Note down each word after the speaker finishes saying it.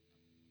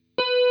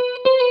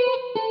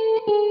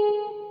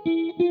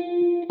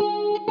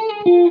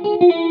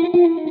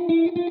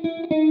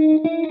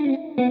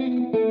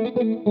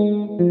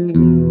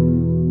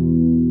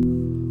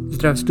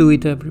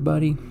Zdravstvuite,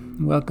 everybody.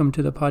 Welcome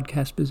to the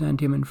podcast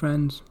Byzantium and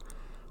Friends.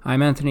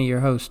 I'm Anthony, your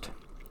host.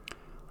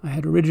 I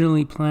had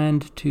originally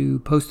planned to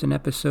post an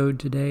episode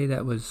today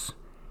that was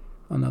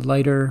on the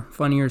lighter,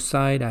 funnier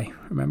side. I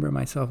remember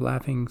myself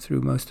laughing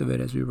through most of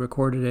it as we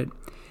recorded it.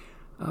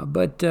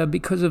 But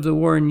because of the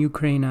war in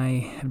Ukraine, I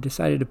have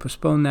decided to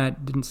postpone that.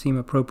 It didn't seem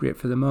appropriate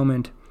for the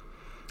moment.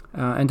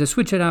 And to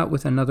switch it out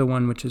with another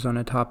one, which is on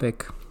a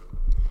topic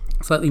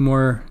slightly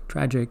more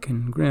tragic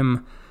and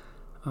grim,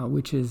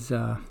 which is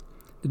the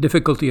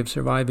difficulty of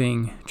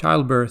surviving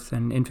childbirth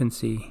and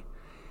infancy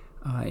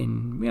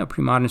in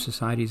pre-modern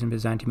societies, in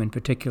Byzantium in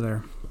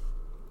particular.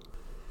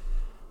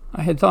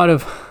 I had thought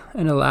of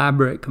an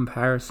elaborate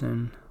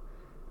comparison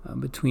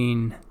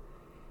between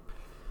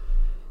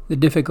the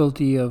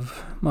difficulty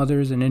of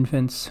mothers and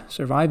infants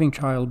surviving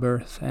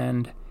childbirth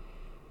and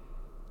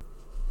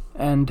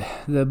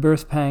the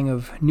birth pang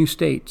of new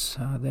states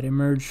that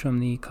emerged from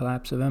the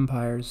collapse of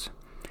empires.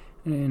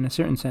 In a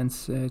certain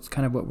sense, it's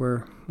kind of what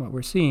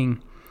we're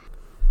seeing.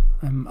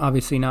 I'm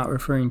obviously not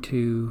referring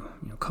to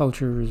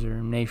cultures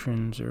or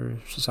nations or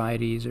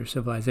societies or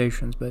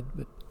civilizations, but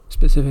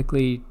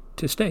specifically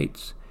to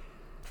states.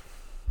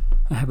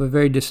 I have a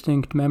very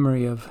distinct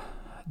memory of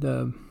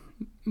the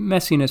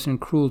messiness and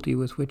cruelty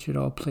with which it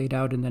all played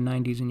out in the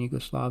 90s in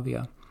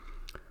Yugoslavia.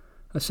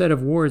 A set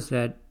of wars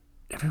that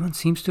everyone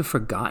seems to have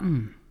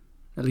forgotten,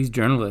 at least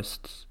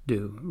journalists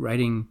do,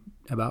 writing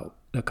about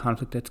the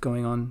conflict that's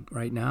going on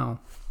right now,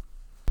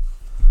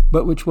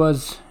 but which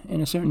was,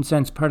 in a certain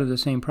sense, part of the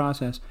same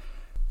process.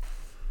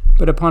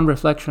 But upon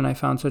reflection, I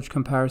found such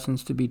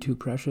comparisons to be too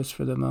precious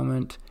for the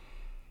moment.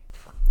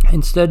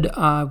 Instead,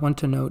 I want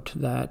to note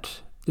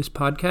that this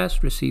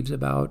podcast receives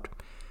about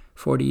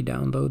 40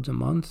 downloads a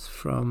month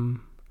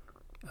from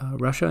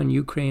Russia and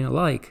Ukraine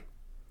alike.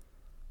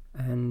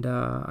 And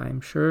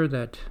I'm sure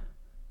that,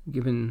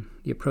 given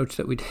the approach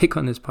that we take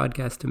on this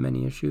podcast to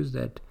many issues,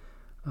 that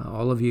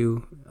all of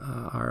you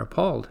are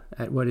appalled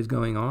at what is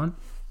going on.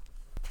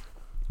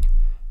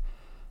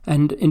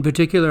 And in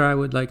particular, I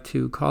would like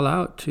to call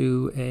out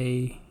to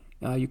a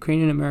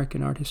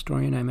Ukrainian-American art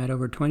historian I met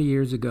over 20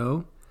 years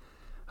ago,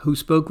 who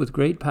spoke with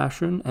great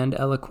passion and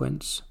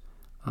eloquence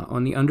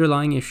on the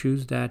underlying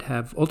issues that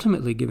have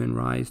ultimately given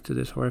rise to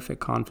this horrific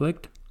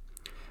conflict,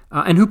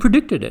 and who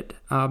predicted it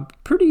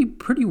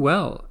pretty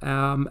well.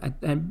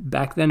 And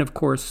back then, of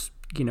course,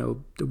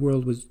 the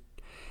world was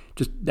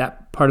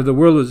that part of the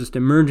world was just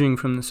emerging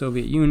from the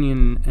Soviet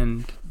Union,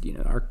 and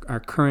our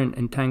current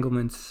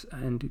entanglements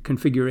and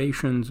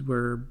configurations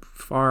were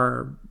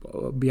far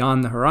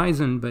beyond the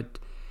horizon. But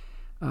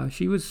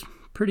she was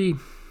pretty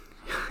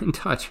in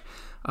touch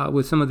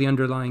with some of the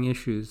underlying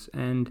issues,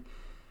 and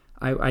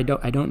I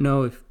don't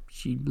know if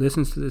she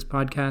listens to this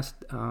podcast,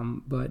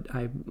 but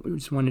I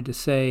just wanted to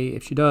say,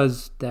 if she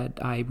does, that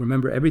I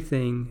remember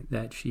everything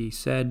that she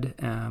said,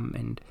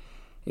 and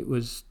it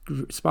was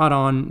spot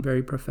on,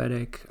 very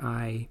prophetic.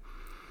 I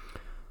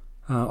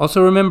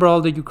also remember all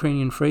the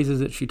Ukrainian phrases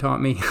that she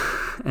taught me,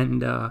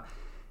 and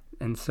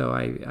so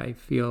I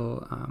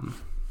feel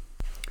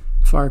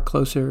far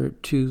closer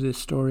to this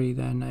story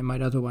than I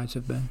might otherwise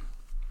have been.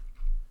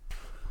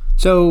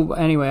 So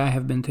anyway, I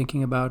have been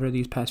thinking about her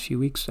these past few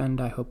weeks, and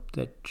I hope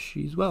that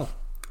she's well.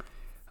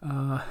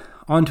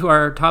 On to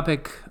our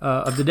topic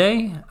of the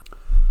day.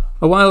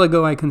 A while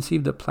ago, I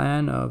conceived the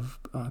plan of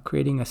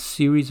creating a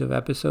series of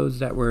episodes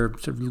that were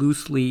sort of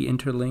loosely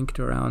interlinked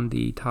around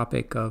the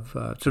topic of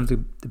sort of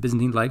the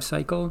Byzantine life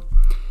cycle.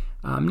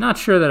 I'm not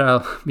sure that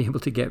I'll be able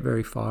to get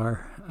very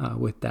far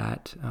with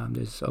that.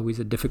 There's always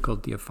a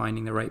difficulty of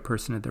finding the right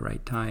person at the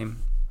right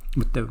time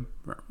with the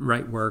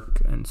right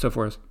work and so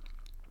forth.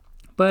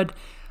 But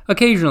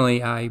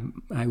occasionally I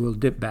will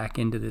dip back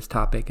into this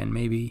topic, and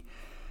maybe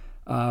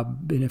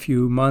in a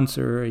few months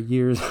or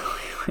years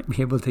I might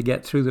be able to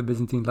get through the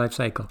Byzantine life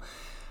cycle.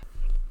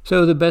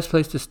 So the best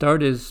place to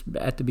start is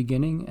at the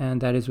beginning, and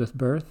that is with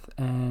birth,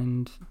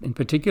 and in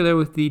particular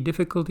with the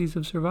difficulties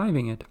of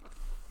surviving it.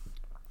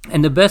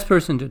 And the best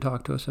person to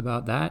talk to us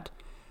about that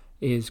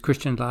is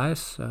Christian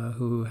Laes,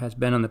 who has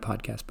been on the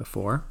podcast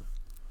before.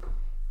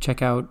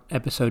 Check out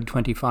episode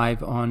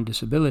 25 on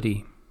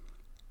disability.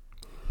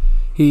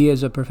 He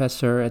is a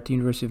professor at the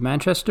University of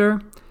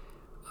Manchester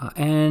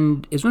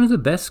and is one of the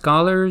best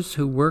scholars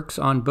who works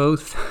on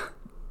both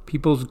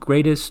people's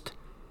greatest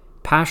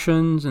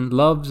passions and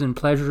loves and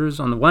pleasures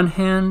on the one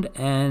hand,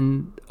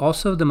 and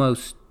also the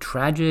most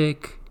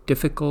tragic,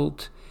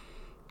 difficult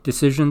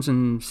decisions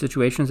and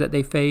situations that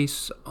they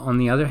face on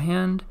the other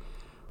hand.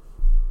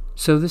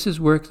 So this is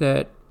work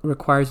that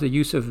requires the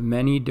use of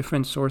many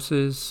different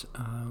sources,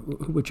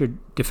 which are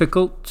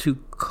difficult to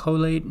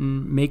collate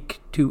and make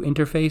to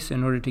interface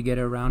in order to get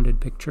a rounded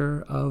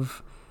picture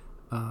of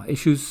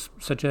issues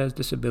such as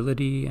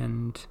disability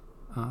and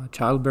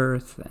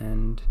childbirth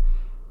and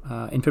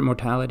infant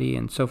mortality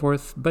and so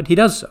forth. But he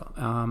does so,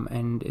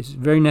 and it's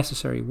very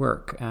necessary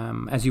work.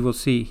 As you will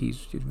see,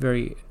 he's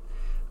very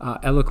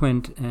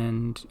eloquent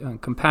and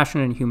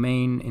compassionate and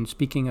humane in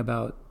speaking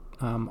about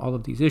all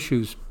of these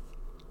issues.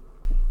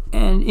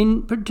 And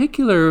in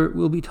particular,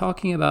 we'll be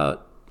talking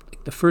about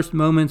the first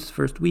moments,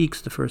 first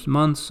weeks, the first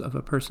months of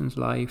a person's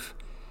life,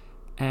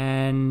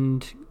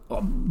 and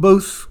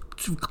both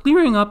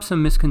clearing up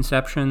some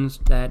misconceptions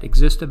that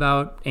exist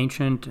about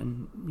ancient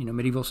and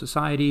medieval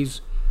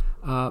societies,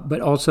 but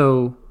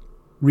also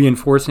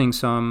reinforcing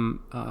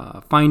some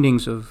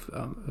findings of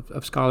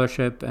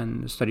scholarship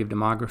and the study of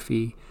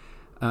demography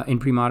in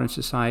pre-modern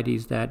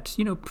societies that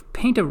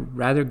paint a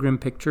rather grim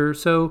picture.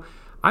 So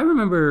I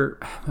remember,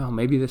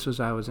 maybe this was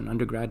I was an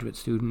undergraduate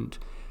student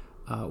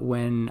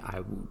when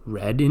I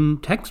read in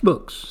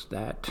textbooks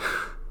that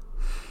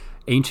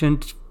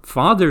ancient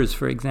fathers,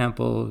 for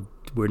example,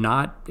 were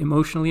not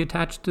emotionally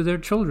attached to their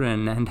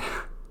children, and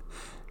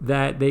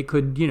that they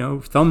could,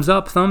 thumbs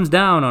up, thumbs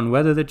down on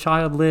whether the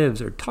child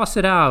lives, or toss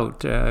it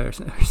out, or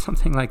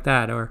something like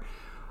that, or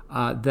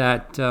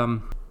that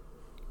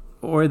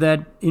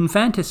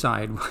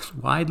infanticide was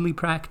widely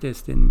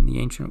practiced in the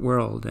ancient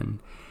world, and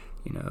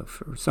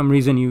for some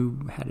reason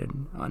you had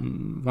an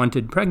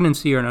unwanted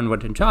pregnancy or an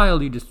unwanted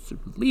child, you just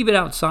leave it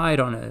outside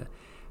on a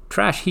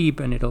trash heap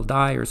and it'll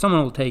die, or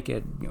someone will take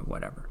it,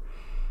 whatever.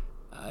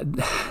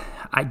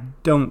 I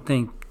don't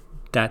think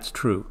that's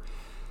true.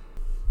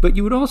 But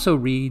you would also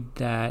read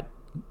that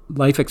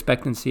life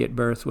expectancy at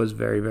birth was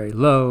very, very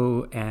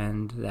low,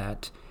 and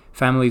that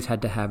families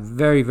had to have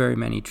very, very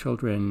many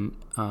children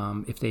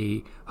if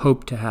they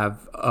hoped to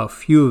have a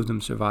few of them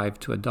survive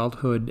to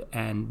adulthood.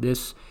 And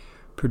this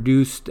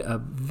produced a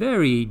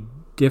very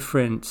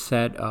different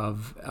set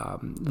of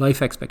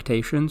life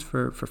expectations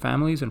for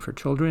families and for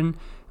children,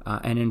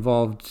 and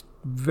involved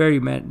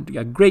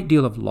a great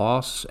deal of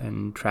loss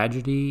and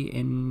tragedy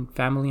in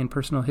family and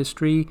personal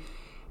history.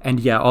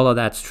 And all of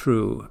that's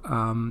true.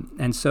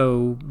 And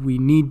so we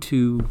need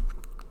to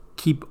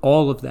keep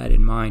all of that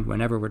in mind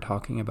whenever we're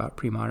talking about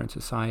pre-modern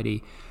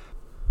society.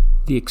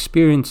 The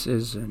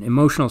experiences and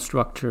emotional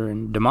structure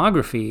and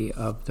demography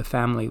of the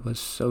family was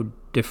so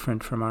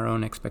different from our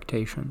own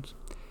expectations.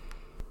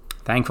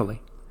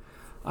 Thankfully.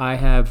 I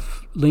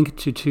have linked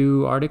to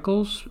 2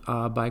 articles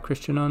by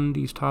Christian on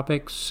these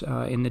topics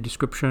in the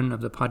description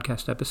of the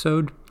podcast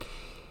episode.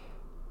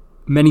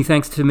 Many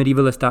thanks to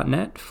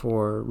medievalist.net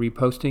for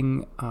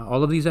reposting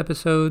all of these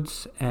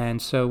episodes.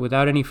 And so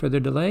without any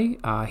further delay,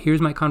 here's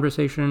my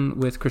conversation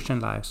with Christian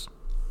Laius.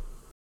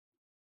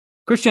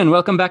 Christian,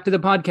 welcome back to the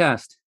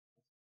podcast.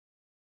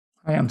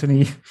 Hi,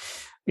 Anthony.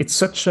 It's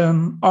such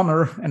an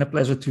honor and a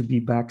pleasure to be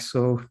back.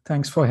 So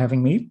thanks for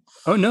having me.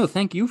 Oh, no,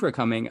 thank you for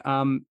coming.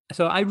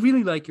 So I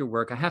really like your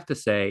work, I have to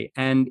say.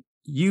 And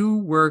you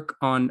work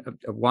on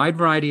a wide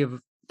variety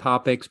of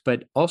topics,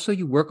 but also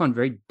you work on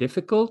very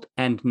difficult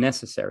and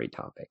necessary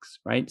topics,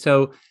 right?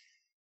 So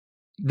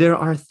there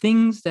are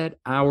things that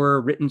our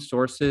written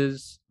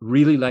sources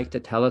really like to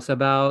tell us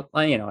about,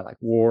 like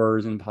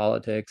wars and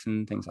politics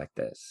and things like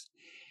this.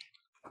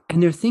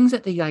 And there are things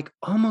that they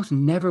almost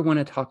never want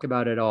to talk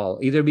about at all,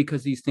 either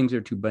because these things are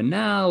too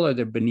banal, or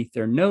they're beneath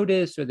their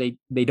notice, or they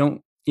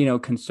don't,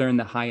 concern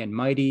the high and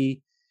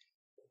mighty.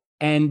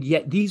 And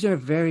yet these are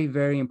very,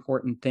 very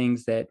important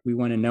things that we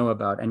want to know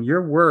about. And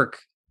your work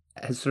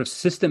has sort of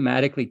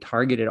systematically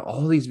targeted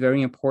all these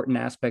very important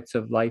aspects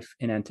of life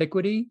in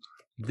antiquity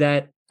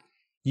that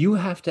you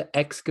have to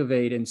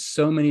excavate in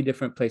so many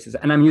different places.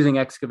 And I'm using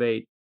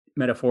excavate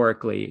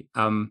metaphorically.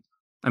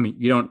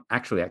 You don't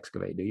actually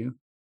excavate, do you?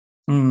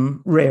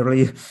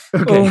 Rarely.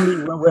 Okay.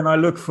 Only when I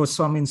look for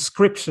some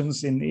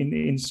inscriptions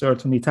in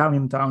certain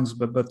Italian towns,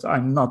 but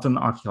I'm not an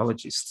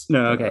archaeologist.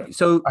 No, okay.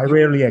 So I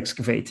rarely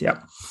excavate,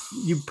 yeah.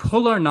 You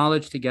pull our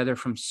knowledge together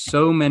from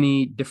so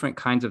many different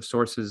kinds of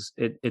sources.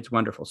 It's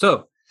wonderful.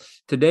 So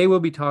today we'll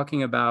be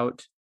talking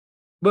about,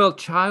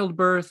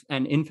 childbirth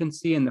and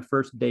infancy in the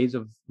first days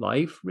of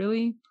life,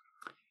 really.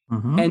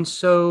 Mm-hmm. And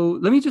so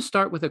let me just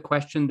start with a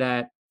question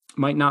that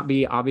might not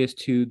be obvious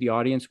to the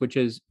audience, which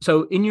is,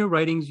 so in your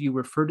writings, you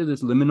refer to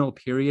this liminal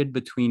period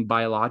between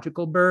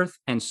biological birth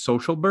and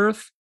social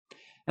birth.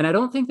 And I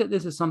don't think that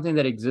this is something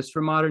that exists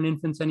for modern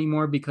infants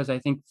anymore, because I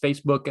think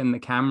Facebook and the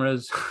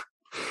cameras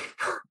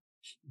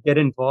get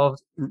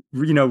involved,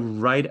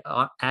 right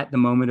at the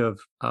moment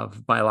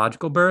of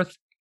biological birth.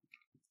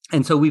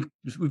 And so we've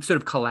sort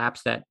of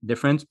collapsed that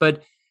difference.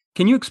 But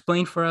can you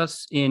explain for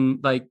us,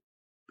 in the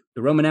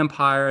Roman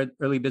Empire,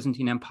 early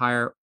Byzantine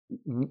Empire,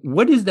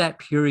 what is that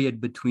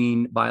period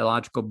between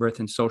biological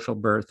birth and social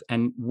birth,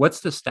 and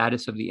what's the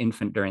status of the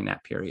infant during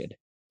that period?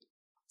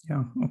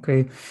 Yeah,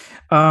 okay.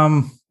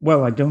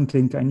 I don't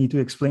think I need to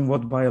explain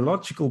what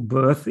biological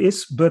birth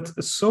is,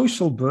 but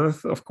social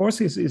birth, of course,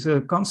 is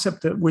a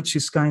concept which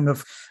is kind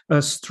of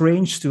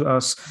strange to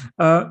us.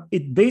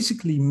 It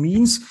basically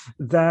means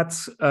that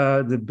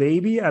the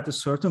baby at a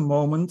certain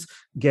moment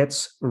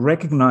gets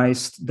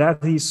recognized,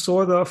 that he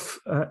sort of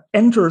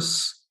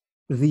enters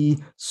the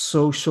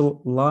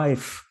social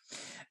life.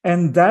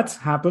 And that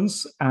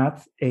happens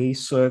at a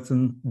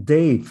certain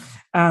day.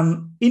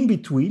 And in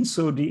between,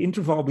 so the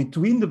interval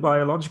between the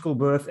biological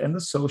birth and the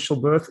social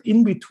birth,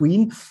 in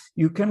between,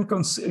 you can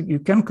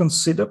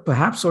consider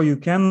perhaps, or you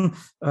can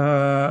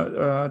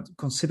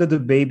consider the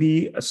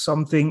baby as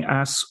something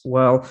as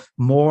well,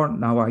 more,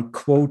 now I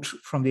quote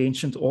from the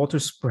ancient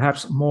authors,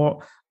 perhaps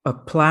more a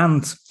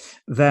plant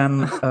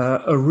than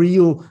a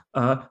real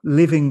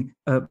living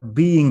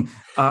being.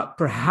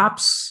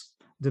 Perhaps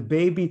the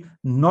baby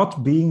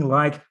not being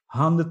like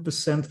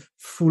 100%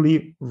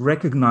 fully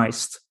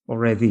recognized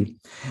already.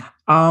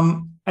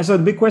 And so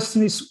the big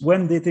question is,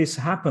 when did this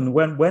happen?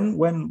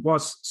 When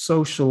was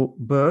social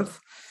birth?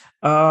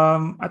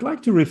 I'd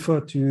like to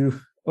refer to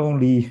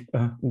only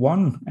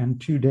 1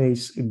 and 2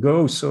 days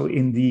ago. So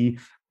in the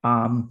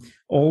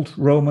old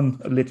Roman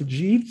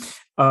liturgy,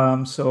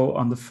 so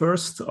on the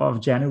 1st of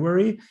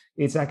January,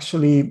 it's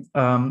actually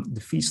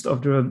the feast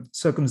of the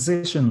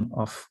circumcision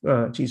of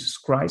Jesus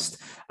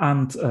Christ.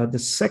 And the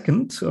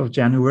 2nd of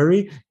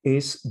January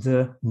is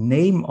the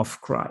name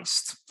of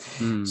Christ.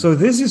 So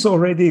this is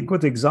already a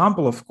good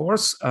example, of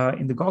course.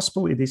 In the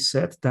gospel, it is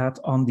said that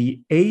on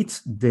the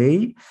 8th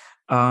day,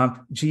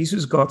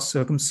 Jesus got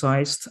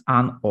circumcised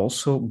and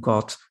also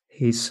got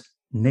his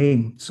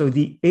name. So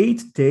the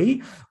 8th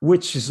day,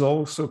 which is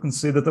also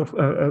considered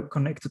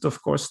connected,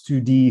 of course, to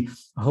the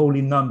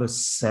holy number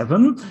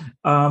 7,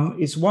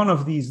 is one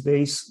of these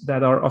days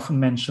that are often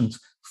mentioned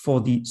for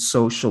the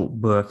social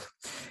birth.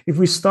 If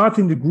we start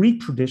in the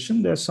Greek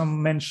tradition, there's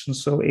some mention,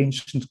 so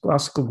ancient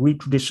classical Greek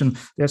tradition,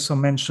 there's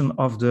some mention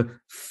of the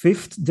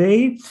 5th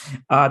day.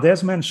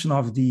 There's mention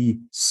of the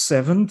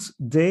 7th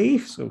day,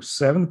 so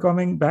 7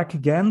 coming back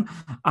again.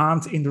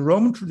 And in the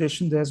Roman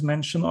tradition, there's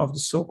mention of the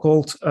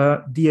so-called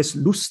Dies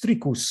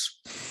Lustricus,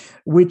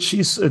 which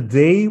is a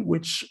day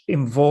which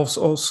involves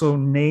also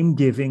name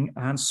giving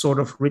and sort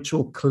of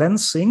ritual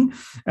cleansing,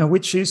 and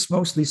which is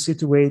mostly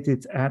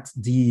situated at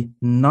the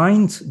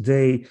 9th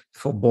day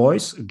for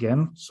boys,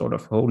 again, sort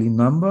of holy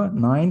number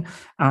 9,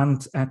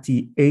 and at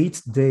the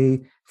 8th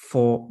day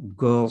for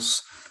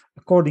girls.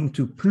 According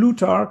to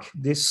Plutarch,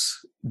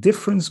 this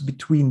difference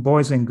between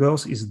boys and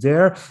girls is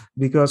there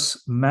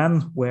because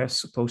men were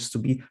supposed to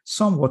be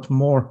somewhat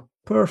more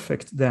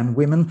perfect than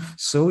women,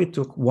 so it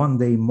took 1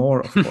 day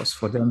more, of course,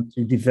 for them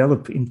to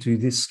develop into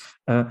this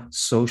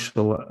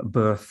social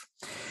birth.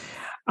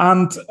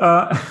 And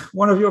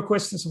one of your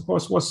questions, of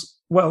course, was,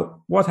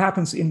 well, what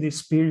happens in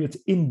this period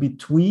in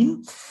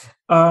between?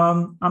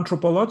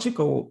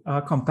 Anthropological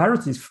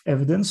comparative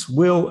evidence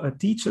will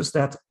teach us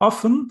that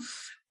often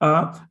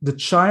the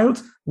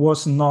child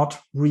was not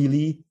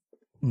really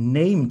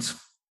named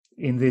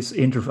in this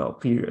interval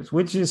period,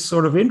 which is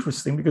sort of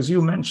interesting because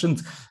you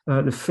mentioned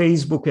the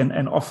Facebook,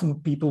 and often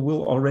people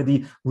will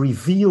already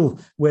reveal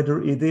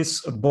whether it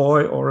is a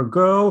boy or a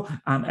girl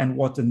and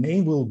what the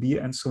name will be,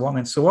 and so on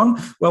and so on.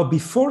 Well,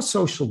 before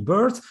social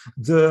birth,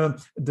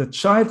 the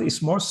child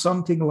is more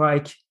something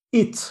like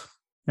it.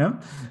 Yeah?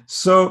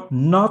 So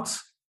not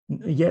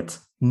yet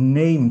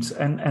named.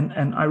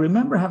 And I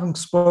remember having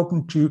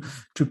spoken to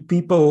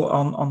people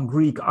on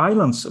Greek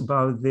islands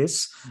about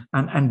this,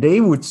 and they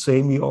would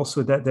say me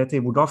also that they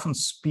would often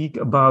speak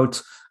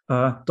about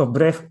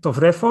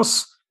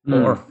Tovrefos,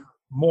 or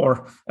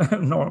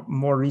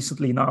more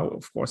recently now,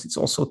 of course, it's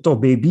also to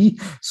baby,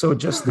 so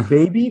just the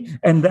baby,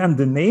 and then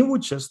the name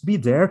would just be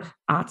there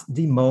at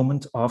the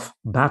moment of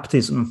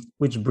baptism,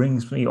 which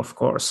brings me, of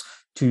course,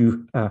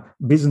 to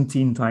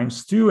Byzantine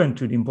times too, and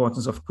to the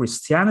importance of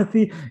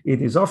Christianity.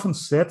 It is often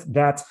said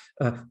that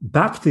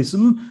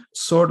baptism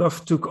sort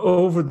of took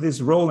over this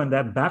role, and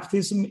that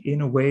baptism,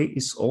 in a way,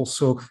 is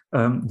also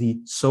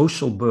the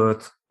social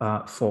birth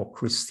for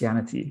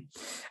Christianity.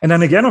 And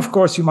then again, of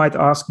course, you might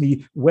ask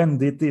me, when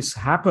did this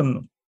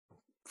happen?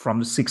 From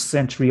the 6th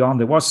century on,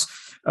 there was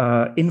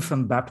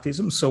infant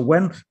baptism. So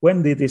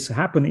when did this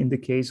happen in the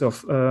case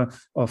of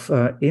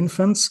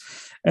infants?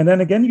 And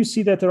then again, you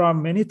see that there are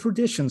many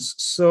traditions.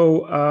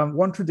 So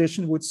one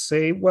tradition would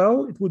say,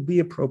 well, it would be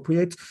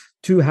appropriate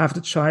to have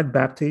the child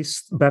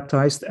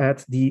baptized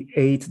at the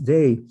 8th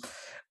day.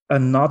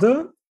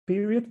 Another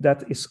period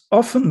that is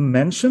often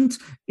mentioned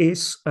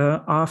is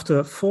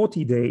after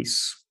 40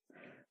 days.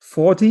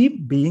 40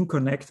 being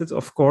connected,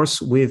 of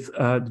course, with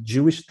the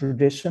Jewish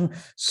tradition.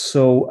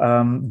 So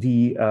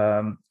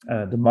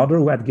the mother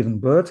who had given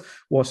birth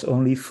was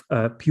only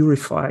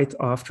purified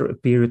after a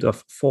period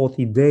of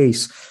 40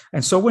 days.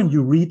 And so when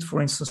you read,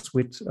 for instance,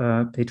 with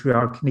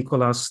Patriarch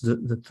Nicholas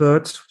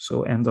III,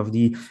 so end of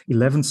the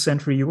 11th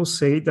century, you will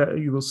see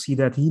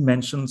that he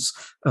mentions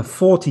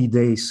 40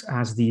 days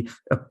as the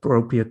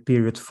appropriate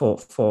period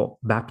for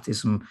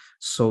baptism,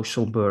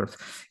 social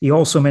birth. He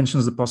also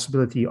mentions the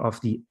possibility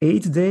of the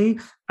 8th day,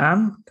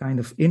 and kind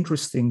of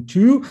interesting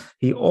too,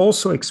 he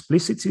also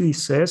explicitly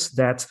says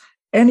that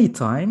any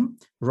time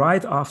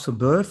right after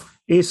birth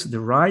is the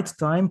right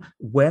time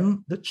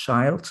when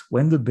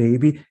the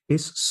baby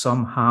is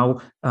somehow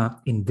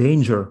in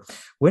danger.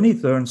 When he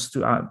turns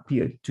out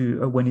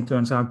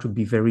to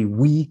be very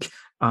weak,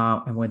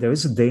 and when there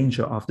is a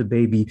danger of the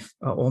baby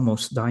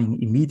almost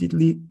dying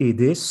immediately, it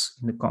is,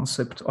 in the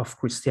concept of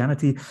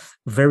Christianity,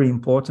 very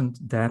important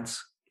that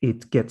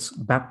it gets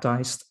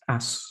baptized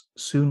as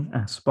soon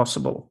as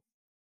possible.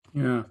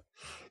 Yeah.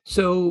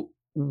 So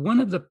one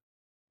of the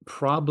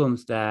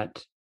problems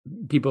that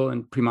people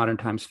in pre-modern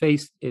times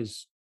face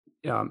is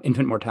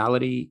infant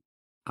mortality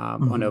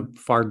on a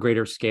far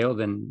greater scale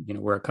than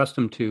we're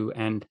accustomed to,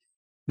 and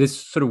this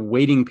sort of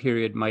waiting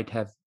period might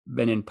have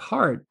been in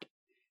part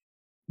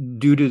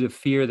due to the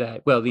fear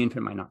that, well, the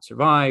infant might not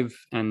survive,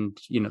 and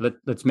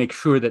let's make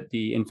sure that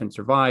the infant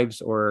survives,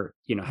 or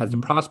has the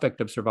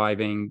prospect of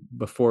surviving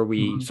before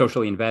we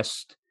socially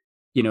invest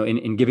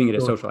in giving it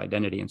a social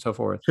identity and so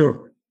forth.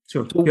 Sure.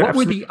 So what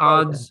were the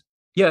odds?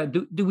 Yeah,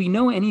 do we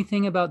know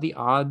anything about the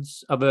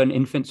odds of an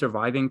infant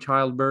surviving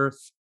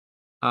childbirth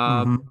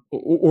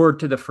or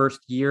to the first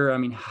year? I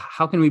mean,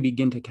 how can we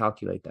begin to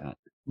calculate that?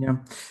 Yeah.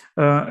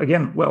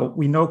 Again, well,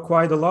 we know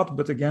quite a lot,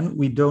 but again,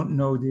 we don't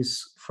know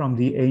this from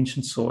the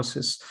ancient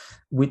sources,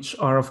 which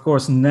are, of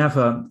course,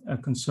 never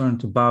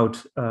concerned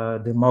about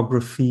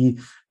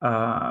demography.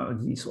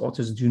 These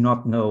authors do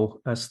not know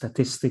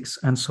statistics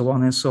and so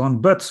on and so on.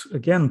 But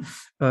again,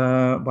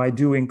 by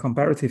doing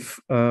comparative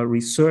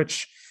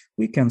research,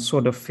 we can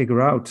sort of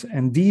figure out.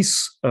 And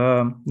these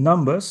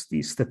numbers,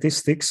 these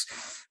statistics,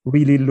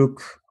 really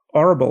look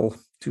horrible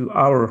to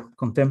our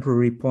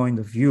contemporary point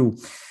of view.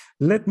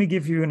 Let me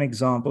give you an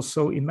example.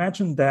 So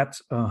imagine that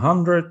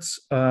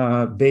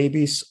 100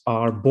 babies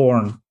are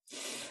born.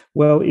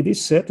 Well, it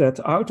is said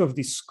that out of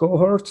this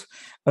cohort,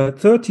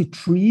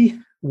 33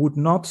 would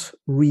not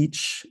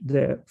reach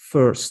their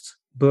first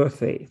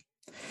birthday.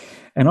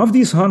 And of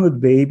these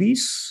 100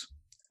 babies,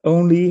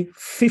 only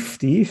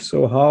 50,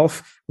 so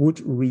half,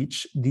 would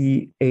reach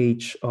the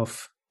age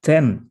of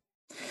 10.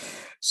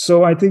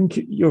 So I think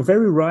you're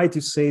very right to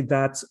say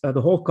that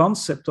the whole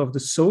concept of the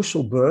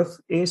social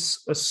birth is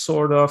a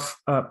sort of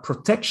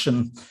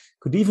protection,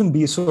 could even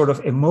be a sort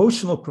of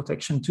emotional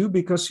protection too,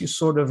 because you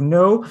sort of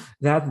know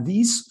that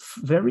these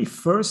very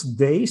first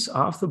days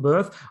after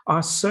birth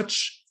are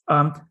such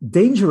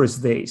dangerous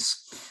days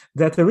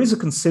that there is a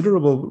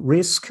considerable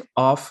risk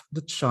of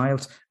the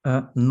child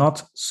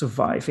not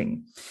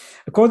surviving.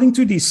 According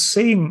to these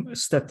same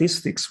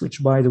statistics,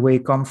 which, by the way,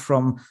 come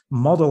from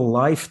model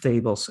life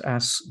tables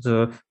as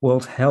the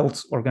World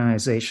Health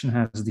Organization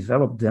has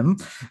developed them,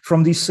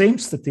 from these same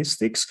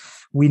statistics,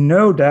 we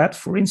know that,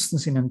 for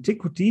instance, in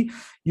antiquity,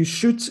 you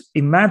should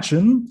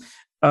imagine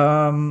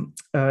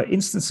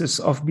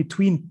instances of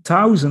between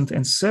 1,000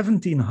 and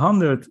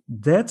 1,700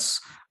 deaths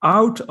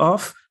out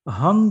of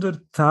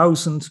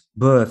 100,000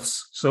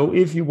 births. So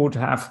if you would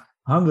have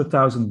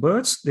 100,000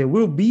 births, there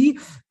will be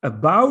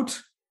about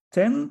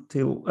 10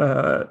 till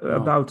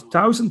about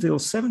 1,000 till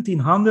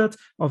 1,700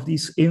 of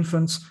these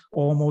infants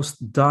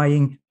almost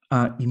dying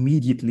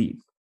immediately.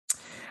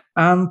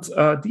 And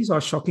these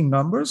are shocking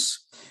numbers.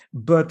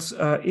 But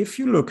if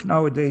you look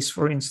nowadays,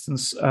 for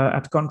instance,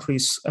 at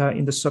countries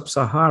in the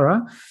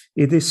sub-Sahara,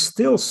 it is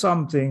still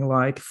something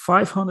like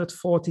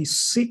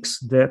 546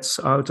 deaths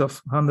out of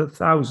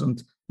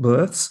 100,000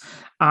 births.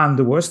 And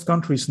the worst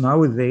countries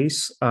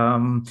nowadays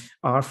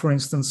are, for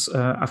instance,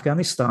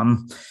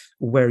 Afghanistan,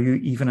 where you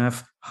even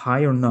have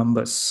higher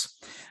numbers.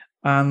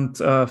 And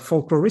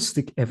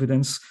folkloristic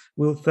evidence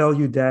will tell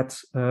you that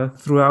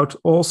throughout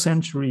all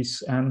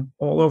centuries and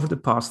all over the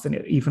past, and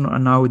even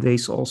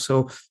nowadays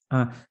also,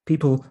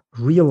 people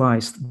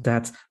realized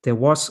that there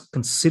was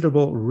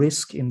considerable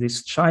risk in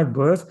this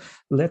childbirth.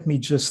 Let me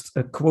just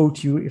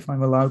quote you, if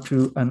I'm allowed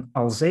to, an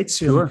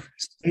Alsatian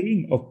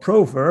saying or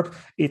proverb.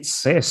 It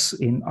says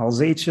in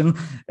Alsatian,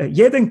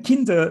 jeden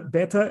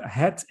kinderbedder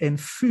het een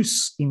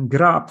fuß in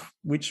grab,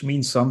 which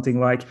means something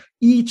like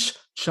each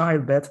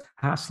childbed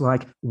has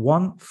like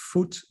 1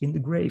 foot in the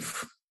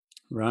grave.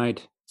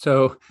 Right.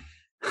 So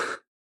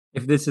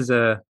if this is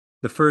the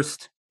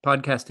first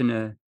podcast in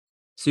a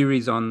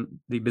series on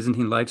the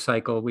Byzantine life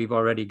cycle, we've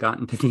already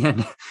gotten to the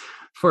end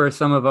for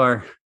some of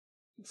our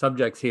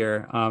subjects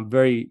here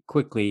very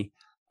quickly.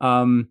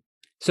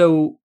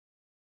 So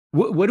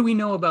what do we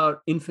know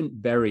about infant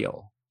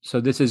burial?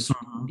 So this is,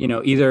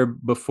 either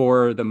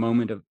before the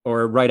moment of,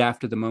 or right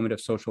after the moment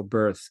of social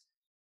birth.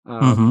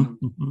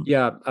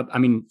 Yeah, I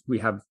mean, we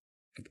have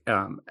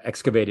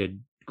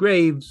excavated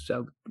graves.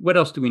 What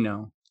else do we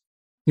know?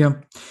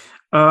 Yeah.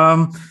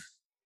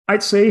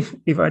 I'd say,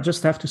 if I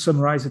just have to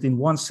summarize it in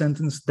one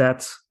sentence,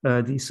 that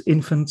these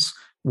infants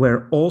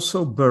were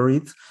also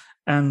buried,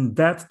 and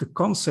that the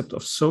concept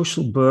of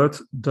social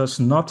birth does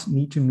not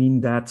need to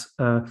mean that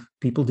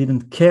people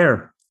didn't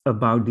care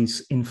about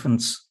these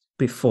infants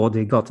before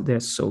they got their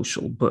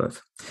social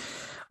birth.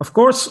 Of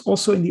course,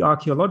 also in the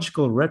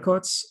archaeological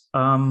records,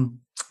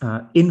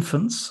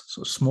 infants,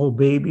 so small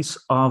babies,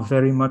 are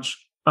very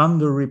much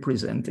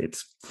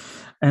underrepresented.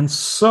 And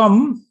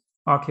some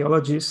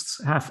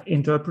archaeologists have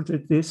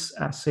interpreted this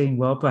as saying,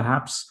 well,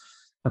 perhaps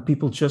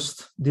people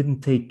just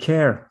didn't take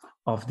care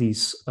of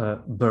these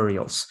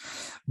burials.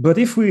 But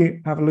if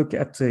we have a look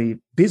at the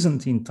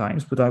Byzantine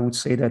times, but I would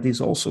say that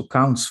this also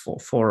counts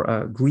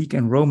for Greek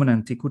and Roman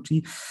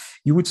antiquity,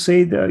 you would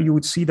see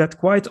that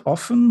quite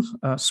often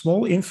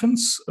small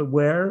infants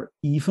were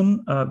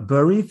even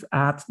buried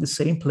at the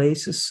same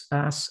places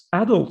as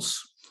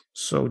adults.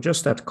 So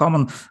just at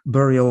common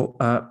burial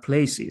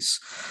places.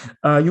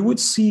 You would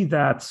see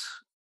that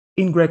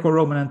in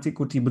Greco-Roman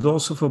antiquity, but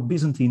also for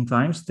Byzantine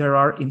times, there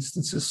are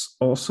instances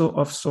also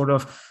of sort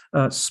of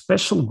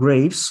special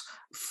graves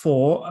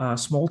for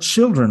small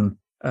children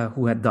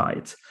who had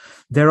died.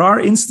 There are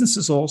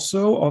instances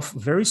also of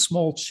very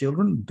small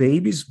children,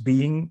 babies,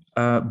 being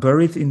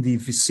buried in the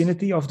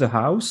vicinity of the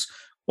house,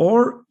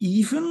 or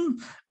even,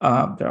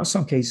 there are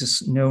some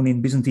cases known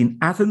in Byzantine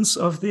Athens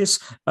of this,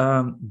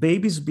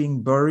 babies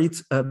being buried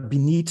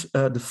beneath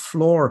the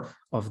floor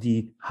of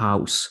the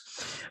house.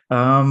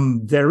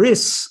 There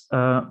is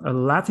a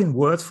Latin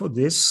word for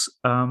this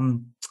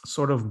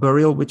sort of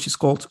burial, which is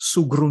called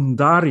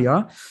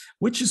sugrundaria,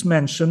 which is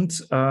mentioned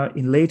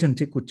in late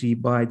antiquity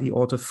by the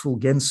author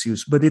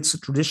Fulgentius. But it's a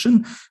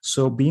tradition,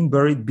 so being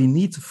buried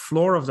beneath the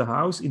floor of the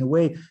house, in a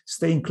way,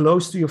 staying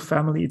close to your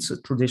family. It's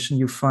a tradition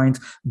you find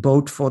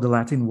both for the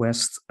Latin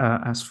West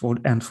and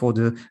for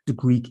the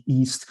Greek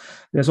East.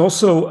 There's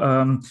also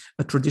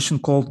a tradition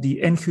called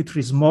the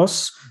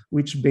enchutrismos,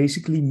 which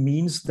basically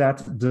means that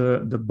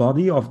the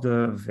body of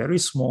the very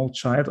small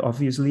child,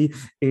 obviously,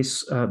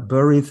 is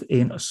buried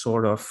in a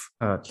sort of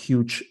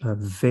huge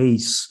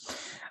vase.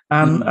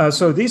 And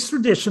so these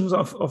traditions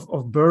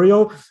of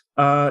burial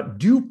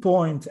do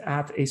point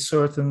at a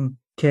certain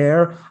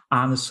care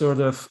and a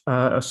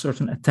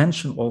certain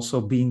attention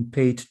also being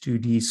paid to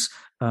these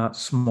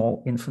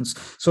small infants.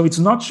 So it's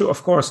not sure,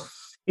 of course,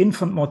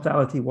 infant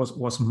mortality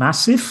was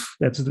massive,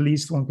 that's the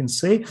least one can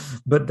say,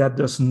 but that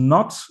does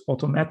not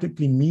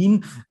automatically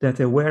mean that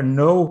there were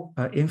no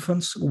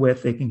infants who were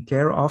taken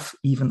care of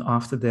even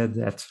after their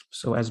death,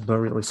 so as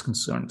burial is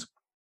concerned.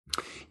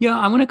 Yeah,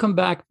 I want to come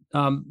back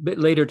a bit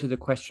later to the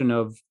question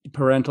of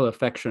parental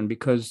affection,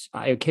 because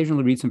I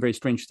occasionally read some very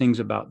strange things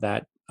about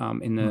that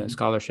in the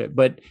scholarship.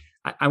 But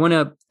I want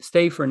to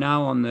stay for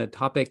now on the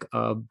topic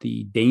of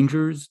the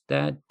dangers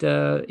that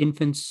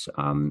infants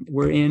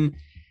were in.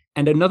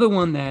 And another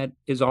one that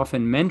is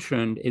often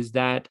mentioned is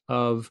that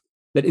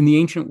in the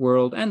ancient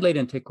world and late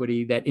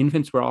antiquity, that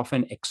infants were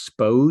often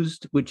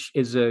exposed, which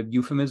is a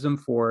euphemism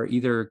for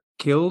either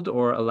killed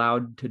or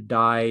allowed to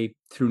die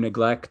through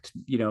neglect,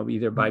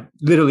 either by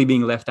literally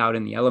being left out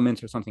in the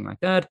elements or something like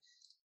that,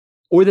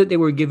 or that they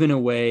were given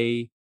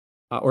away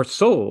or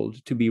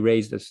sold to be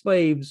raised as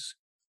slaves.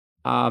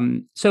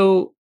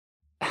 So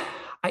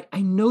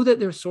I know that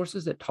there are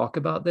sources that talk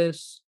about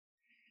this.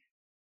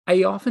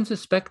 I often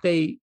suspect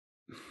they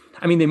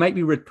might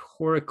be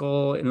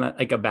rhetorical in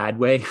like a bad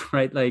way,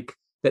 right? Like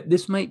that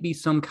this might be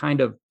some kind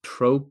of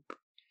trope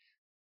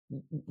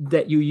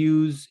that you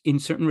use in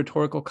certain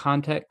rhetorical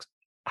contexts.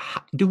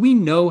 Do we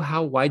know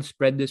how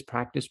widespread this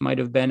practice might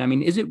have been?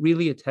 Is it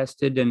really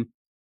attested? And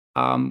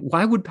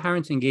why would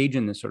parents engage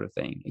in this sort of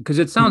thing? Because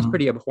it sounds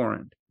pretty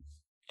abhorrent.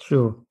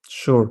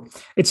 Sure.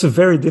 It's a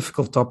very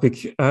difficult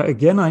topic.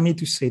 Again, I need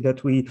to say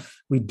that we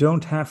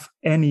don't have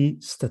any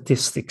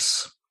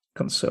statistics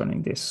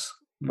concerning this.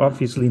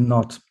 Obviously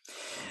not.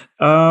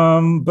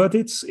 But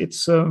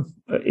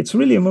it's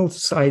really a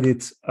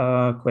multi-sided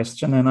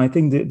question, and I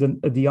think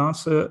the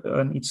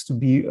answer needs to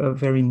be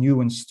very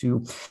nuanced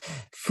too.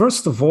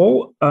 First of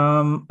all,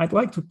 I'd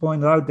like to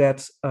point out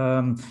that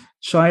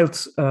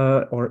child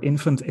or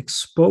infant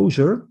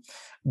exposure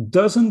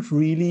doesn't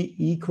really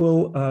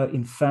equal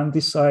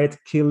infanticide,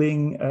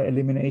 killing,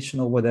 elimination,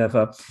 or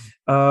whatever.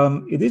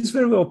 It is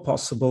very well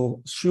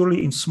possible,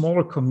 surely in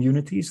smaller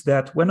communities,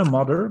 that when a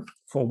mother,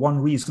 for one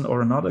reason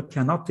or another,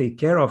 cannot take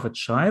care of a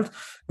child,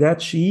 that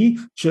she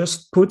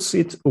just puts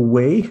it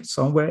away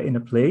somewhere in a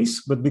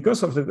place. But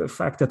because of the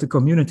fact that the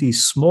community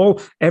is small,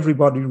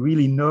 everybody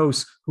really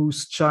knows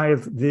whose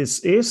child this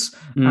is.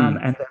 And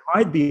there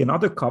might be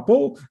another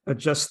couple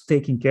just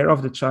taking care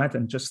of the child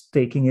and just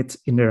taking it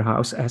in their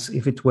house as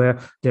if it were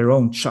their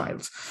own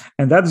child.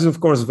 And that is, of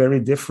course,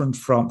 very different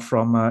from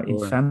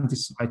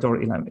infanticide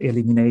or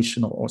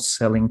elimination or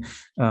selling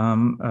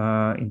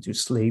into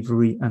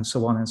slavery and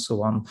so on and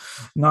so on.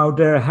 Now,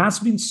 there has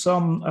been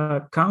some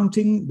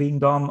counting being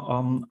done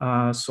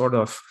on sort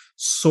of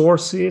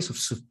sources of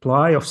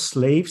supply of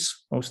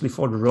slaves, mostly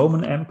for the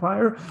Roman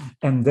Empire.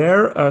 And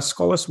there,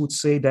 scholars would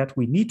say that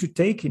we need to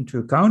take into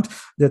account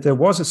that there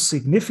was a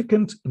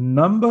significant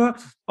number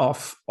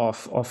of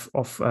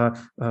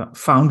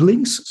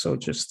foundlings, so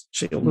just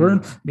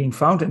children being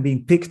found and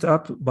being picked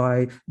up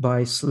by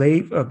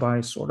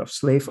sort of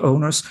slave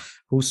owners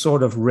who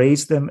sort of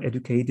raised them,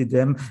 educated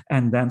them,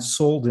 and then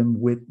sold them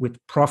with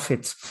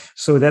profit.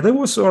 So that there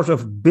was sort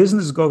of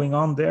business going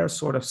on there,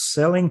 sort of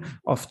selling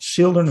of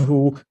children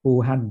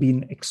who had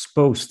been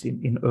exposed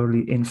in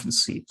early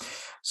infancy.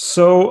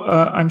 So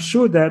I'm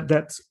sure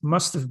that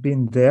must have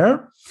been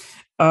there.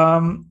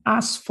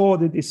 As for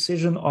the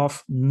decision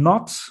of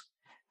not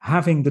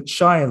having the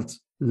child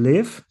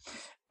live,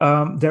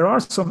 there are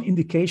some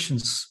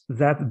indications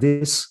that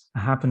this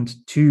happened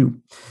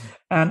too.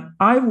 And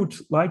I would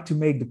like to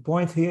make the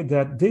point here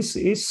that this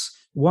is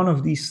one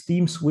of these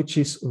themes which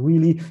is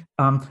really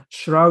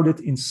shrouded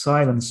in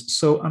silence.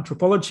 So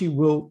anthropology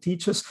will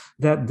teach us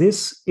that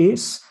this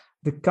is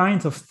the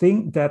kind of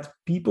thing that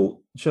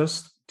people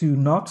just do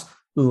not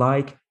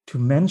like to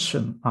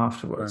mention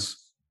afterwards. Sure.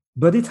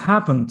 But it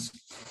happened.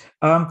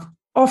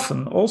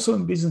 Often, also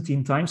in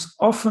Byzantine times,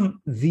 often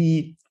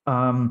the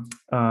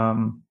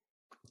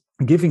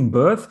giving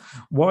birth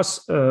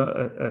was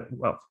a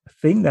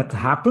thing that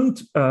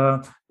happened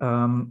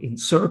in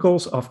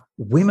circles of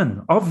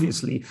women,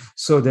 obviously.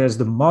 So there's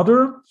the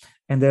mother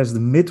and there's the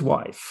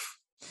midwife.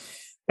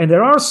 And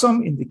there are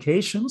some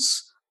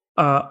indications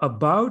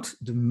about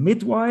the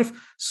midwife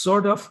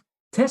sort of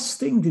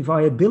testing the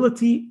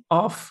viability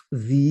of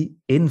the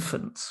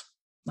infant.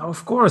 Now,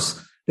 of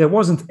course, there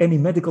wasn't any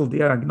medical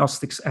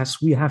diagnostics as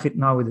we have it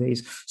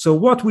nowadays. So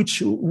what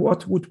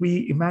would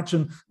we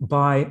imagine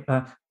by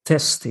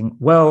testing?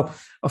 Well,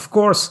 of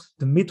course,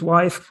 the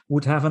midwife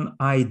would have an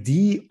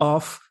idea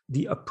of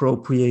the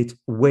appropriate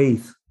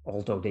weight,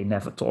 although they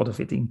never thought of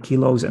it in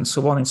kilos and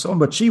so on and so on.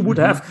 But she would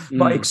have,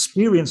 by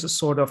experience, a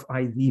sort of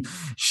idea.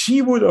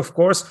 She would, of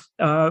course,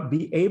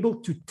 be able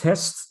to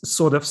test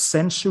sort of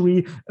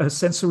sensory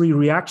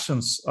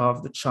reactions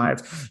of the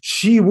child.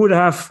 She would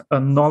have a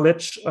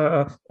knowledge.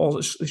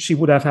 She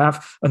would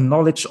have a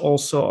knowledge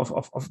also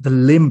of the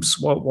limbs,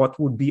 what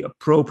would be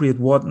appropriate,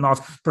 what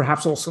not.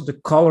 Perhaps also the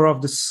color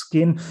of the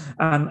skin,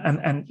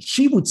 and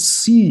she would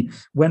see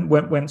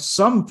when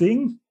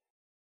something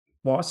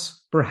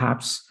was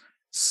perhaps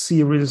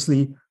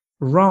seriously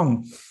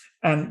wrong.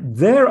 And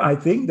there, I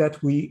think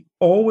that we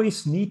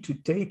always need to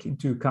take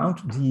into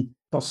account the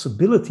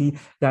possibility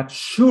that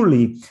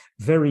surely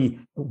very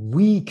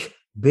weak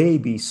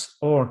babies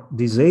or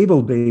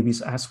disabled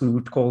babies, as we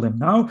would call them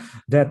now,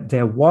 that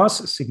there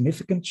was a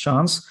significant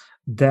chance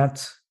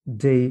that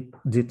they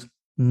did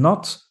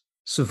not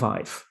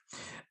survive.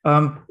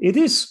 It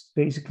is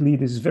basically,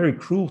 this is very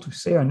cruel to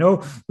say, I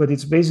know, but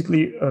it's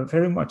basically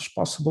very much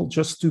possible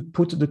just to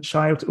put the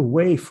child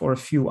away for a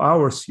few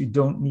hours. You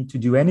don't need to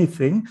do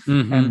anything,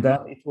 and then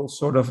it will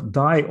sort of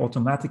die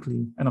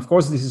automatically. And of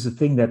course, this is a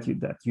thing that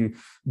you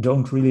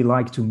don't really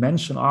like to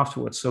mention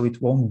afterwards, so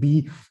it won't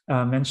be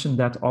mentioned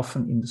that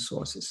often in the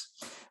sources.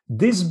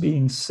 This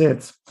being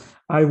said,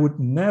 I would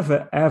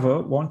never,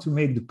 ever want to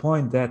make the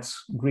point that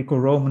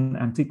Greco-Roman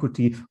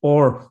antiquity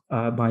or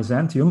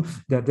Byzantium,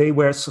 that they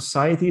were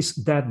societies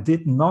that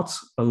did not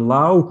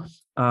allow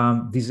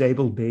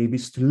disabled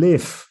babies to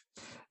live.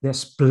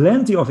 There's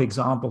plenty of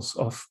examples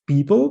of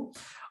people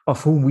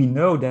of whom we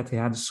know that they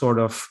had a sort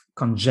of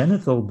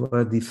congenital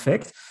birth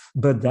defect,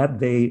 but that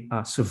they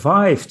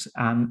survived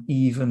and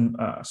even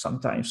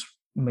sometimes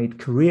made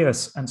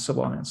careers and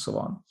so on and so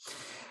on.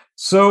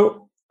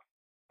 So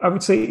I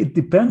would say it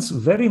depends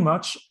very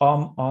much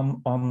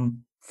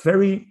on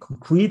very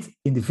concrete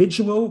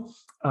individual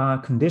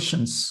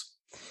conditions.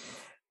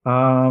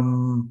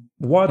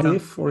 What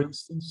if, for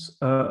instance,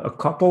 a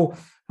couple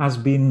has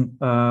been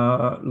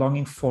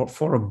longing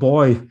for a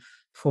boy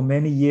for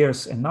many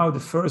years, and now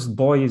the first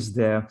boy is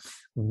there?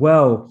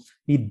 Well,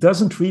 he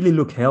doesn't really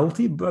look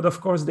healthy, but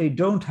of course they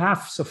don't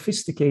have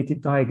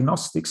sophisticated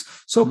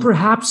diagnostics. So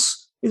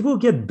perhaps it will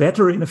get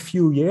better in a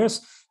few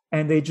years,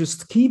 and they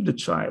just keep the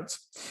child.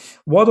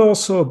 What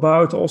also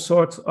about all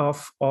sorts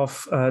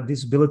of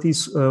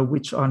disabilities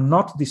which are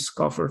not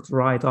discovered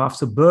right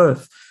after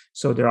birth?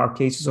 So there are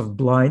cases of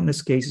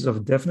blindness, cases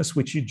of deafness,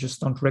 which you just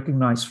don't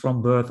recognize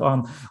from birth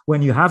on.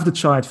 When you have the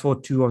child for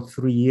 2 or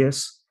 3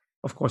 years,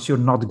 of course, you're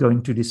not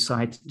going to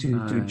decide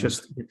to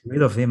just get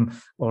rid of him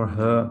or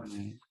her.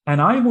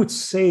 And I would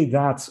say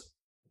that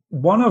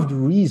one of the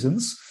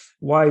reasons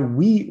why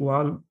we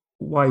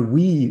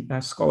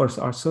as scholars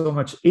are so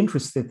much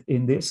interested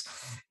in this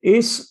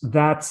is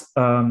that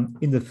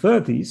in the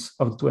 30s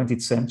of the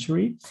 20th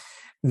century,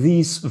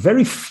 these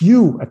very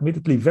few,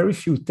 admittedly very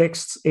few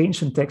texts,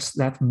 ancient texts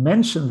that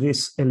mention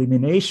this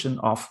elimination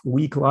of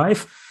weak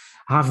life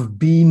have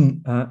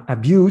been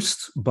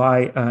abused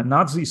by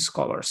Nazi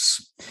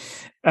scholars.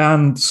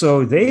 And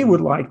so they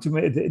would like to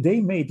they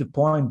made the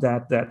point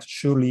that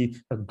surely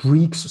a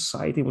Greek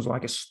society was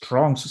like a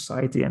strong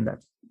society, and that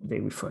they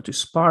refer to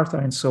Sparta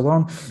and so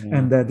on,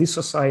 and that this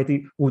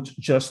society would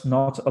just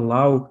not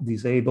allow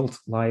disabled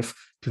life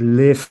to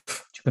live,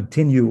 to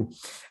continue.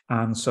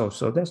 And so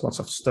there's lots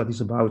of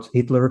studies about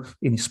Hitler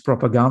in his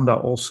propaganda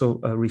also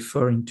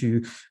referring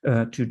to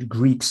the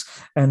Greeks.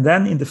 And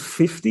then in the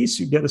 50s,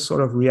 you get a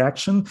sort of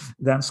reaction.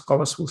 Then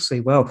scholars will say,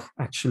 well,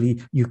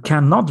 actually, you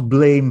cannot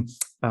blame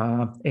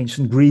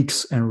ancient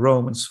Greeks and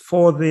Romans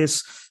for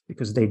this,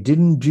 because they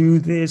didn't do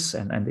this,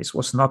 and this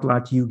was not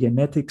like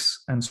eugenetics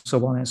and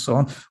so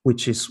on,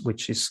 which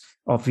is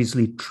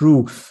obviously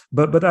true.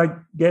 But I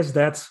guess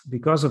that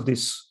because of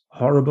this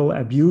horrible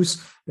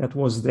abuse that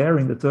was there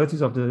in the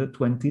 30s of the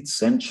 20th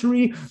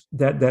century,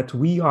 that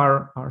we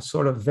are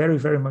sort of very,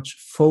 very much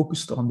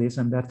focused on this,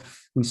 and that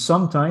we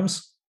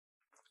sometimes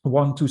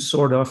want to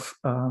sort of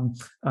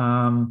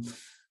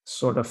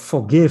sort of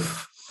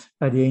forgive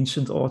the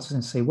ancient authors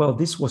and say, well,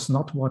 this was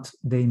not what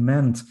they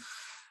meant,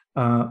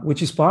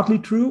 which is partly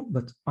true.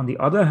 But on the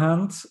other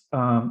hand,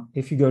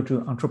 if you go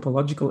to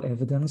anthropological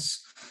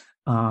evidence,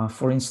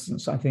 for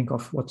instance, I think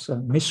of what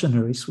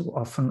missionaries will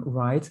often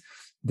write.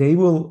 They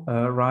will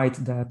write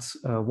that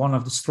one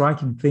of the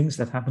striking things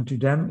that happen to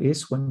them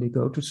is when they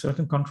go to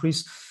certain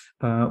countries,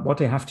 what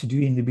they have to do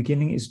in the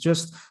beginning is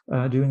just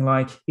doing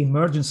like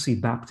emergency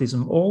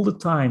baptism all the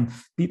time.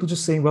 People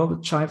just saying, well,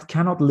 the child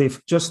cannot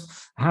live, just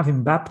have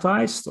him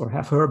baptized or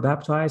have her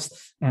baptized,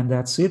 and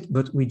that's it.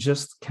 But we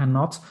just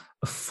cannot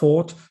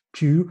afford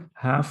to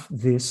have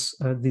this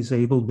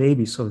disabled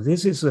baby. So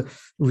this is a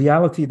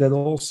reality that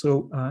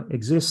also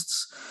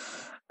exists.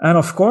 And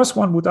of course,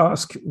 one would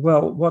ask,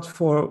 well, what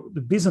for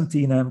the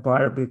Byzantine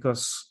Empire?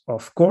 Because,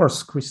 of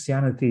course,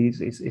 Christianity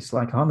is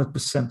like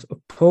 100%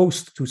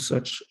 opposed to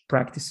such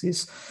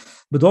practices.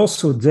 But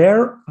also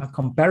there,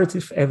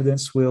 comparative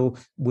evidence will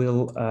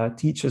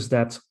teach us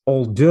that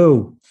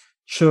although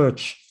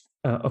church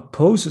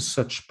opposes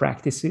such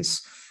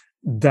practices,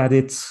 that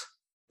it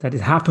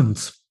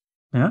happened.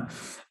 Yeah?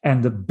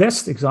 And the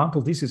best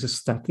example, this is a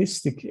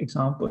statistical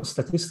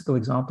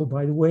example,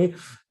 by the way.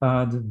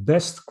 The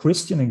best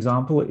Christian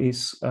example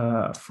is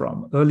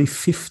from early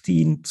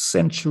 15th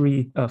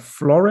century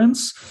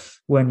Florence,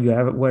 where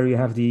you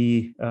have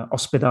the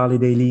Ospedale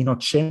degli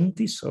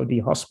Innocenti, so the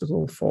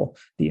hospital for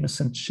the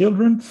innocent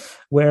children,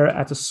 where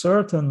at a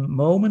certain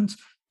moment,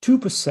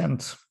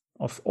 2%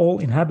 of all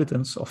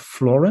inhabitants of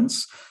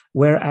Florence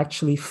were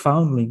actually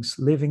foundlings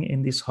living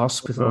in this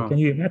hospital. Wow. Can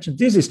you imagine?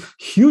 This is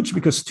huge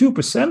because